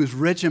there who's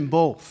rich in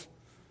both.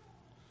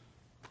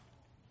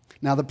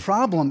 Now, the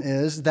problem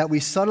is that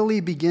we subtly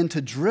begin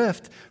to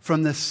drift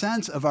from the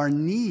sense of our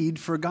need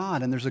for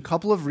God, and there's a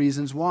couple of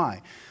reasons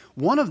why.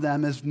 One of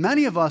them is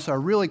many of us are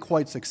really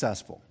quite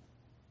successful.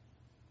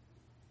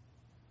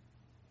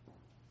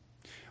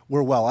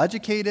 We're well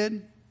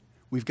educated,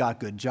 we've got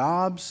good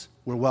jobs,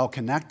 we're well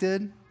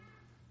connected.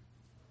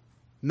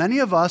 Many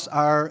of us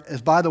are,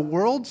 as by the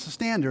world's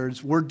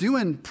standards, we're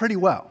doing pretty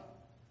well.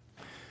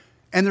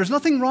 And there's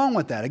nothing wrong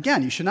with that.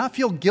 Again, you should not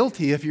feel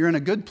guilty if you're in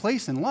a good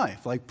place in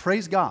life. Like,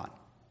 praise God.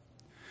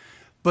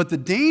 But the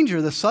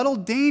danger, the subtle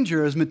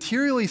danger is,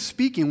 materially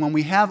speaking, when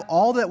we have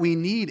all that we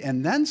need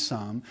and then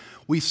some,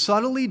 we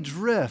subtly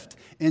drift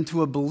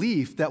into a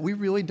belief that we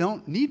really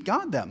don't need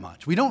God that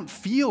much. We don't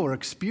feel or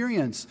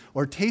experience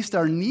or taste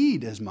our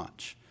need as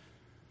much.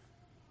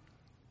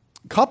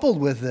 Coupled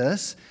with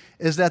this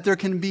is that there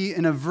can be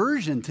an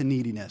aversion to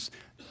neediness.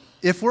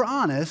 If we're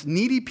honest,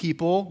 needy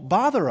people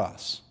bother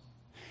us.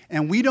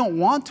 And we don't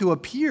want to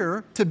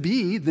appear to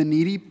be the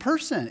needy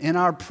person. In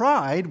our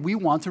pride, we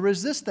want to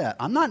resist that.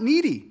 I'm not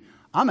needy.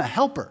 I'm a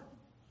helper.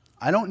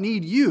 I don't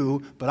need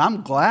you, but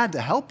I'm glad to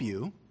help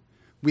you.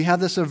 We have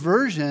this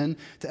aversion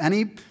to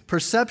any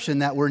perception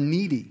that we're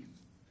needy.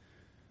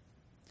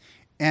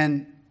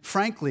 And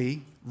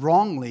frankly,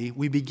 wrongly,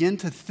 we begin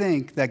to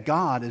think that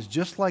God is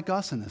just like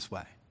us in this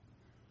way.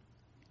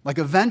 Like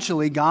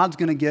eventually, God's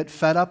going to get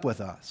fed up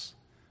with us.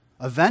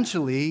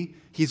 Eventually,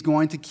 He's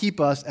going to keep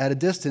us at a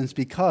distance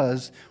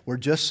because we're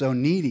just so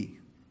needy.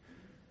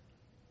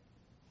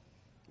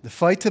 The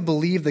fight to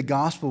believe the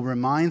gospel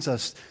reminds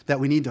us that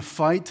we need to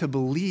fight to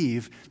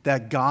believe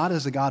that God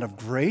is a God of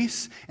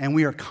grace, and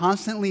we are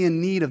constantly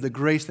in need of the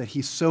grace that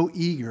He's so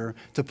eager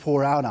to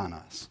pour out on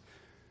us.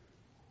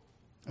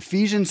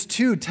 Ephesians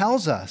 2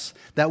 tells us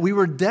that we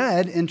were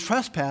dead in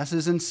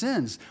trespasses and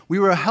sins. We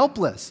were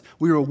helpless.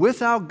 We were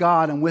without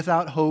God and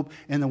without hope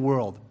in the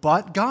world.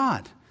 But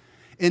God,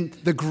 in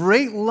the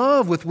great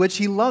love with which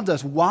He loved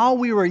us while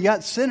we were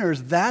yet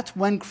sinners, that's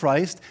when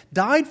Christ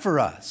died for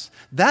us.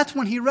 That's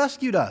when He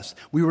rescued us.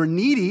 We were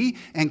needy,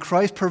 and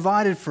Christ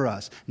provided for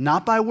us,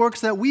 not by works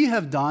that we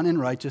have done in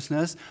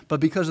righteousness, but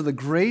because of the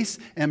grace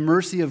and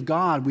mercy of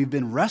God, we've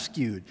been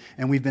rescued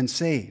and we've been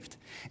saved.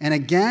 And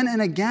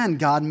again,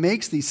 God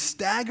makes these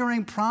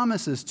staggering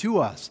promises to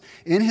us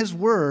in His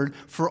Word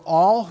for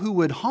all who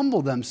would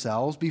humble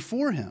themselves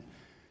before Him.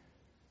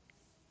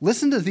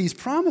 Listen to these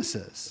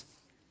promises.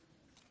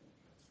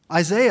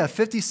 Isaiah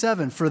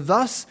 57, "For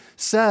thus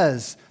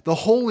says the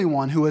Holy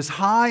One, who is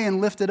high and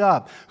lifted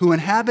up, who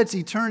inhabits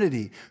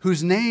eternity,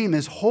 whose name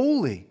is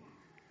holy.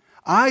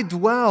 I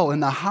dwell in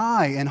the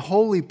high and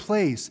holy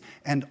place,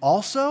 and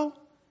also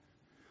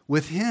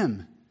with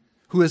Him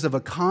who is of a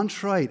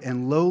contrite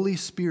and lowly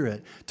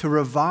spirit, to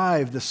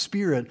revive the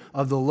spirit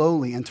of the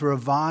lowly and to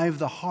revive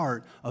the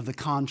heart of the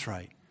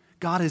contrite."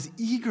 God is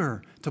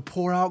eager to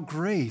pour out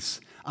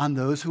grace on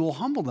those who will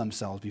humble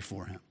themselves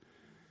before Him.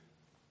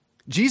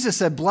 Jesus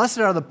said, "Blessed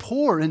are the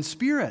poor in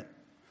spirit,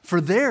 for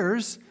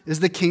theirs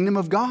is the kingdom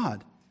of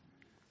God."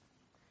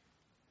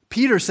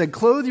 Peter said,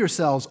 "Clothe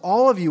yourselves,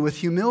 all of you, with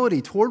humility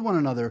toward one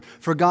another,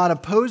 for God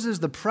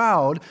opposes the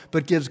proud,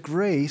 but gives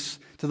grace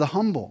to the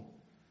humble.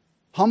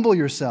 Humble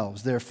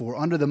yourselves, therefore,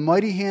 under the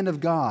mighty hand of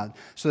God,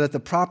 so that at the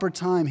proper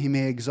time He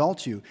may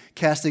exalt you,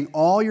 casting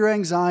all your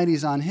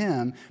anxieties on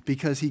Him,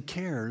 because He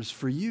cares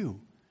for you."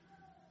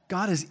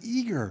 God is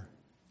eager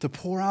to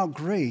pour out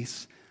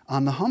grace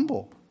on the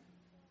humble.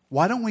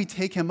 Why don't we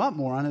take Him up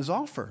more on His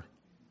offer?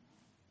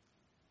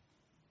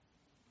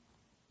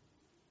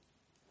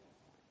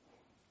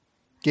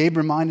 Gabe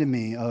reminded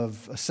me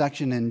of a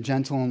section in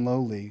Gentle and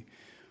Lowly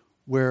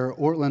where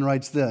Ortlund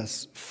writes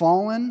this: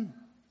 "Fallen,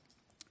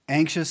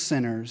 anxious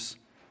sinners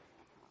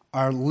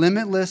are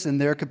limitless in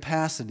their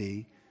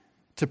capacity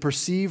to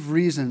perceive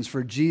reasons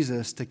for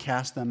Jesus to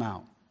cast them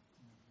out."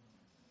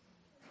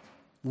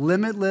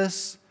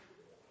 Limitless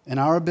in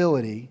our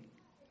ability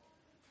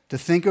to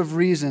think of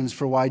reasons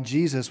for why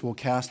Jesus will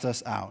cast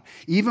us out.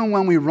 Even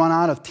when we run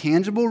out of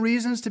tangible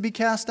reasons to be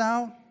cast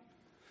out,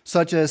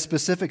 such as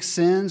specific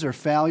sins or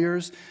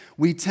failures,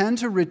 we tend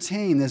to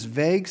retain this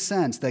vague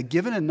sense that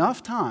given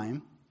enough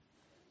time,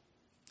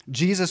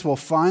 Jesus will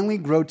finally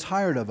grow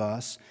tired of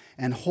us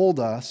and hold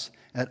us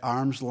at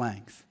arm's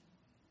length.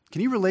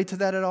 Can you relate to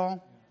that at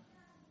all?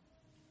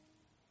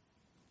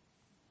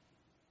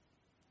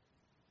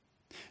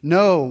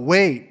 No,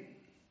 wait,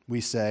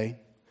 we say,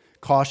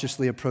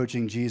 cautiously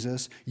approaching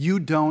Jesus. You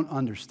don't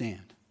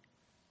understand.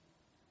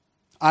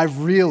 I've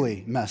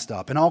really messed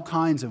up in all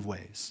kinds of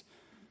ways.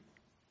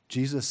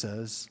 Jesus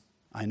says,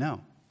 I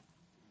know.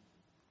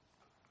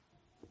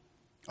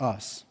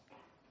 Us.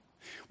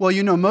 Well,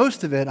 you know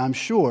most of it, I'm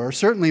sure,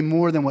 certainly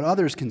more than what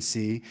others can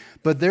see,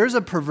 but there's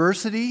a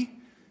perversity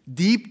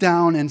deep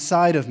down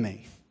inside of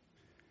me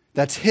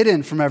that's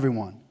hidden from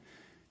everyone.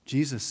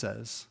 Jesus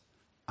says,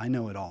 I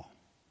know it all.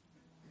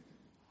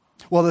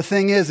 Well, the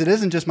thing is, it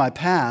isn't just my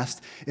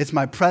past, it's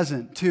my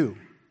present too.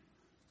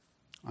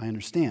 I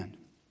understand.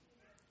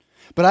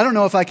 But I don't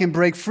know if I can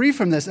break free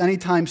from this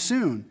anytime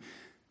soon.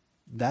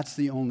 That's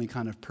the only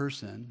kind of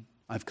person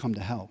I've come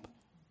to help.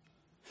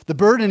 The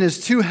burden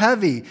is too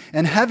heavy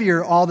and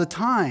heavier all the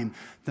time.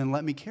 Then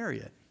let me carry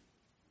it.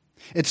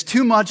 It's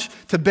too much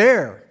to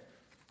bear.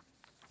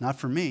 Not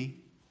for me.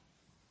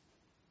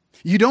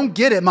 You don't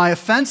get it. My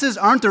offenses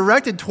aren't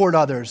directed toward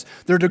others.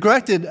 They're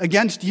directed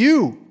against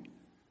you.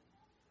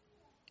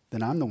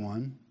 Then I'm the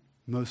one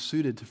most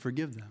suited to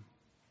forgive them.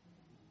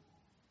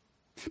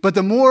 But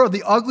the more of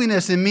the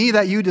ugliness in me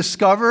that you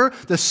discover,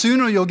 the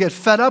sooner you'll get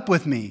fed up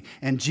with me.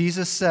 And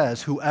Jesus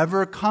says,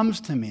 whoever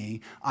comes to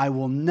me, I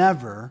will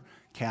never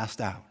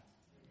cast out.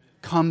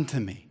 Come to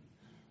me.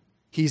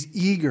 He's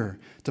eager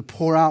to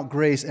pour out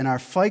grace, and our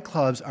fight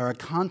clubs are a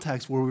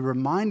context where we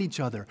remind each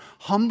other,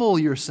 humble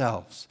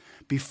yourselves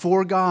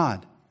before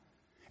God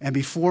and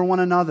before one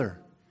another,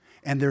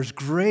 and there's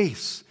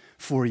grace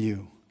for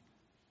you.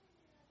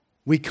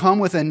 We come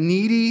with a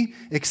needy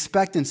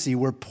expectancy.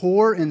 We're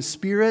poor in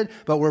spirit,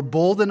 but we're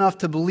bold enough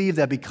to believe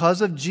that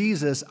because of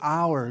Jesus,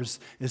 ours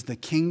is the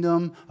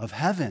kingdom of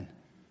heaven.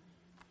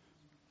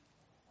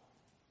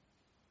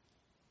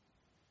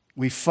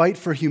 We fight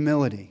for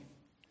humility.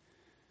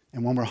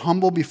 And when we're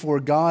humble before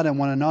God and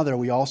one another,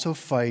 we also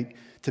fight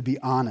to be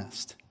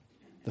honest.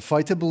 The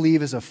fight to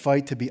believe is a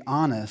fight to be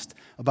honest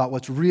about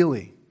what's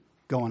really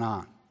going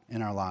on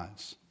in our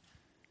lives.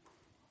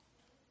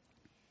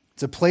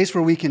 It's a place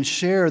where we can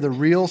share the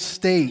real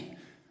state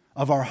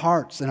of our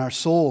hearts and our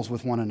souls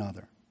with one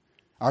another,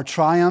 our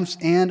triumphs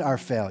and our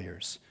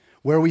failures,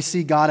 where we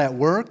see God at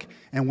work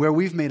and where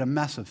we've made a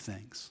mess of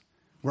things.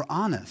 We're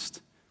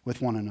honest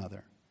with one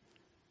another.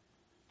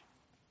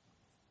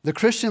 The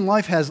Christian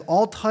life has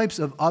all types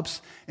of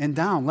ups and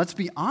downs. Let's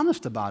be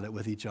honest about it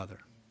with each other.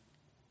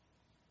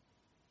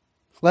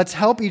 Let's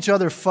help each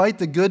other fight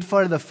the good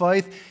fight of the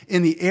faith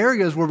in the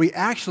areas where we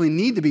actually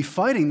need to be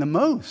fighting the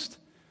most.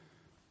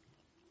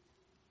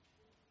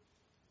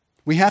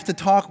 We have to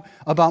talk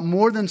about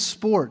more than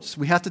sports.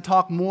 We have to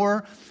talk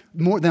more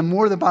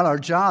about our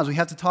jobs. We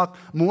have to talk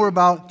more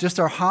about just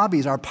our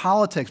hobbies, our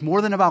politics,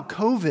 more than about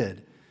COVID.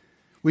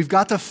 We've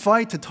got to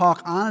fight to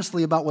talk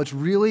honestly about what's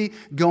really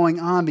going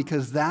on,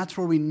 because that's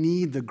where we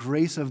need the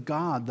grace of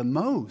God the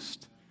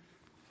most.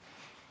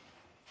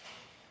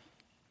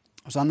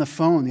 I was on the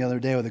phone the other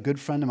day with a good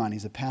friend of mine.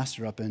 He's a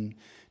pastor up in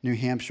New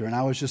Hampshire, and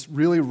I was just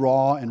really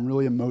raw and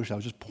really emotional. I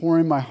was just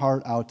pouring my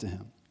heart out to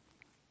him.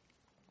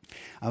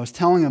 I was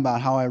telling him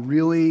about how I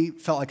really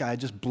felt like I had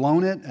just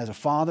blown it as a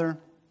father,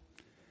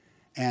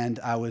 and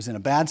I was in a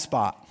bad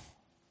spot.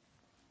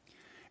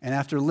 And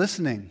after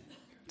listening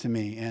to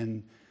me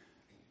and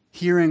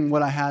hearing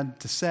what I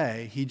had to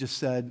say, he just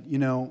said,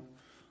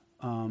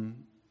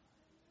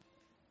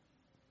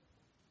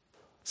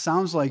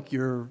 sounds like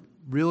you're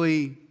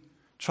really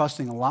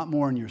trusting a lot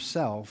more in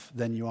yourself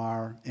than you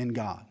are in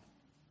God.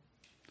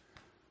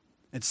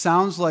 It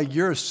sounds like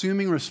you're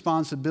assuming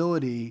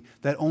responsibility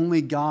that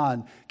only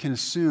God can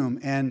assume.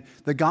 And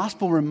the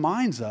gospel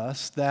reminds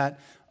us that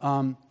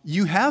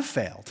you have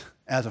failed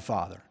as a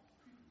father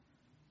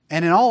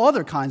and in all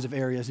other kinds of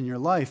areas in your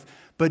life.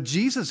 But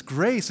Jesus'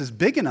 grace is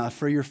big enough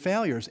for your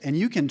failures, and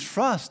you can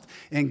trust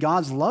in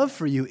God's love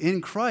for you in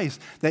Christ,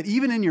 that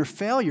even in your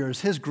failures,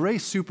 His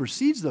grace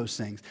supersedes those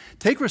things.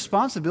 Take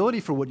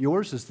responsibility for what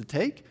yours is to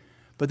take,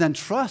 but then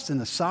trust in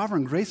the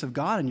sovereign grace of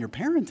God in your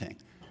parenting.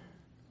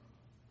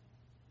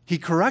 He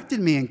corrected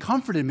me and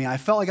comforted me. I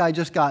felt like I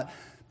just got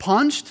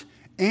punched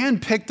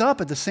and picked up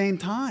at the same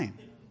time.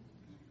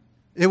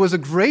 It was a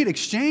great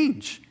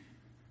exchange.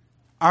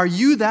 Are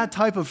you that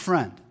type of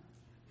friend?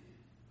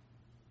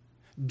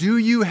 Do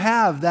you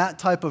have that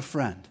type of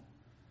friend?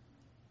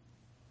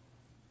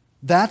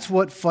 That's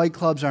what fight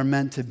clubs are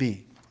meant to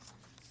be.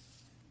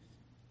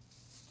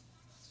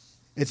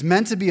 It's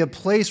meant to be a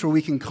place where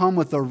we can come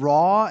with the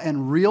raw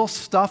and real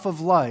stuff of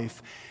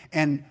life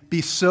and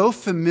be so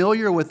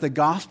familiar with the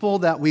gospel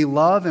that we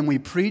love and we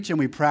preach and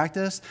we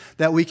practice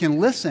that we can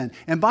listen.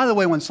 And by the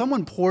way, when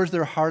someone pours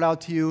their heart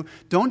out to you,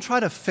 don't try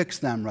to fix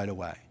them right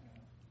away.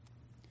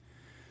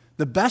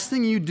 The best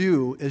thing you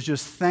do is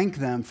just thank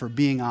them for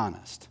being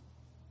honest.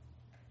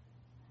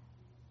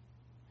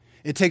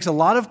 It takes a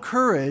lot of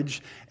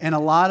courage and a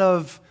lot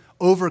of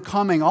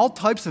overcoming all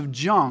types of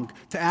junk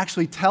to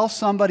actually tell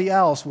somebody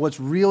else what's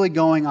really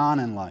going on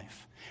in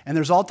life. And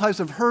there's all types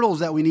of hurdles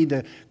that we need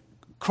to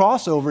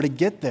cross over to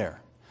get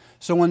there.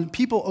 So when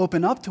people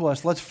open up to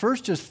us, let's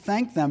first just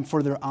thank them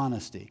for their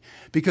honesty.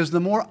 Because the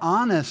more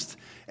honest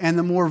and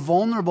the more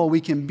vulnerable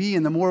we can be,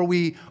 and the more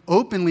we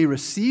openly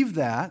receive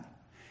that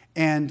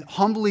and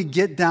humbly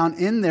get down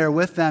in there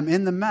with them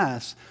in the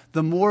mess,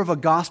 the more of a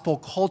gospel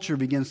culture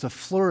begins to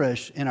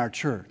flourish in our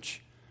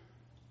church.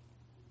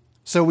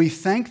 So we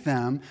thank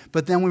them,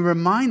 but then we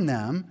remind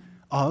them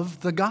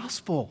of the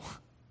gospel.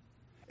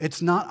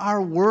 It's not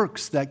our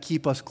works that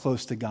keep us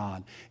close to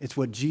God. It's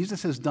what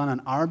Jesus has done on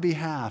our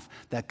behalf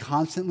that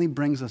constantly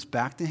brings us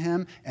back to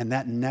Him, and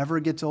that never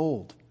gets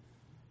old.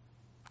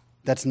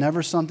 That's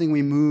never something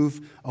we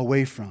move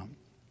away from.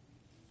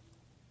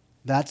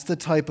 That's the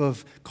type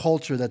of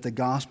culture that the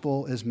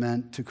gospel is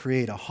meant to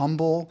create, a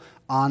humble,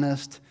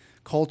 honest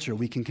culture.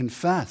 We can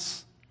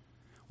confess.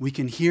 We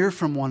can hear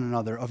from one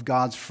another of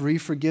God's free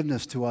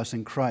forgiveness to us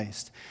in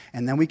Christ.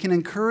 And then we can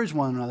encourage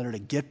one another to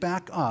get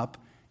back up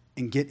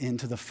and get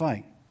into the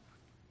fight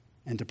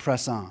and to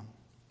press on.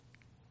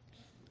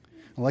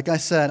 Like I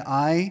said,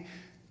 I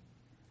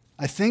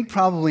think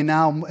probably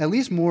now, at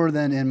least more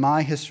than in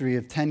my history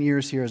of 10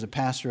 years here as a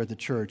pastor at the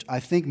church, I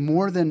think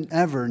more than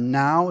ever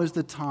now is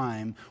the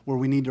time where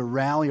we need to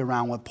rally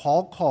around what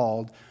Paul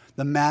called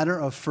the matter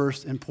of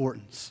first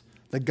importance,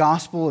 the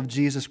gospel of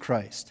Jesus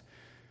Christ.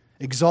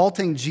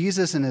 Exalting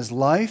Jesus in His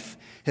life,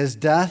 His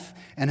death,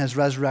 and His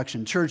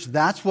resurrection. Church,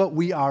 that's what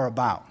we are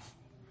about.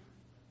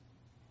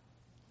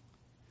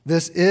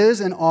 This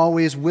is and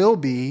always will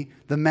be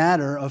the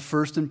matter of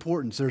first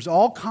importance. There's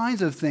all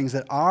kinds of things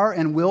that are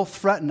and will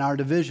threaten our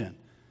division.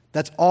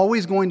 That's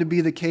always going to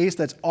be the case.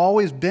 That's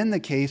always been the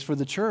case for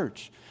the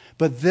church.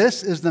 But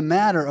this is the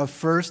matter of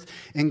first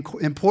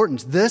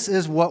importance. This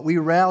is what we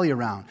rally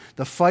around.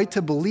 The fight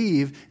to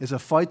believe is a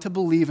fight to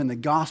believe in the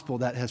gospel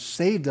that has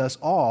saved us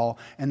all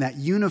and that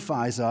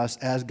unifies us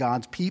as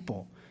God's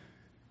people.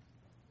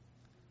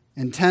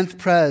 In 10th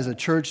Pres, a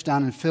church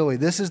down in Philly,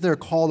 this is their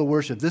call to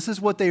worship. This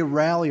is what they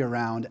rally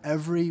around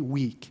every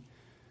week.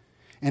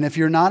 And if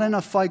you're not in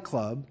a fight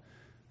club,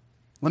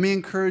 let me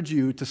encourage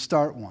you to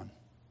start one.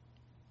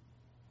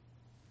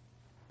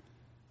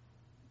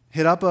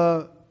 Hit up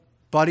a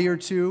buddy or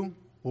two,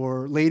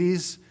 or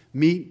ladies,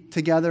 meet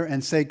together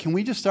and say, can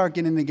we just start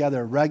getting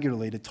together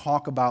regularly to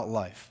talk about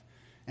life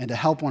and to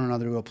help one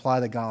another to apply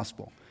the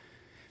gospel?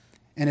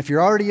 And if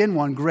you're already in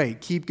one,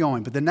 great, keep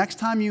going. But the next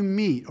time you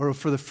meet, or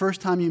for the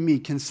first time you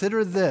meet,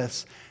 consider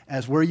this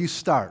as where you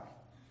start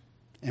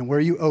and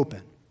where you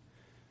open.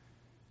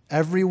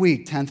 Every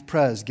week, 10th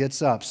Pres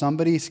gets up,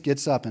 somebody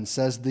gets up and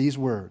says these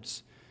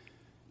words: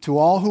 to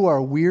all who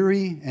are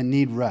weary and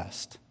need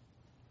rest,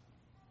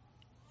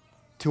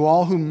 to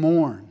all who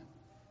mourn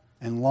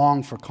and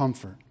long for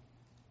comfort,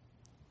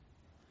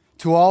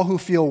 to all who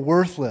feel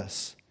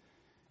worthless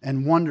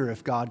and wonder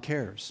if God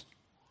cares,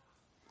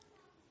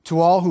 to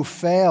all who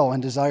fail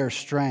and desire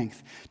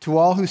strength, to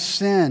all who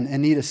sin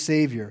and need a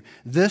Savior,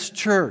 this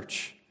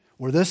church,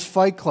 or this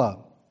fight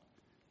club,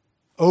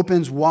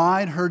 opens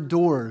wide her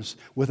doors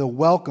with a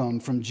welcome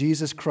from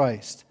Jesus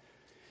Christ,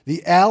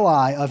 the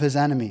ally of His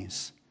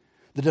enemies,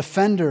 the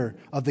defender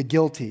of the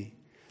guilty,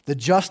 the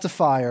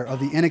justifier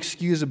of the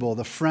inexcusable,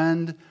 the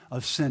friend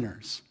of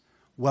sinners.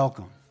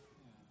 Welcome.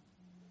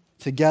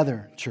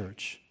 Together,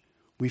 church,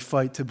 we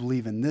fight to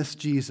believe in this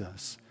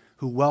Jesus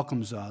who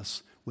welcomes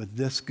us with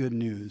this good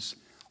news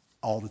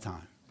all the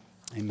time.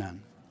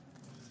 Amen.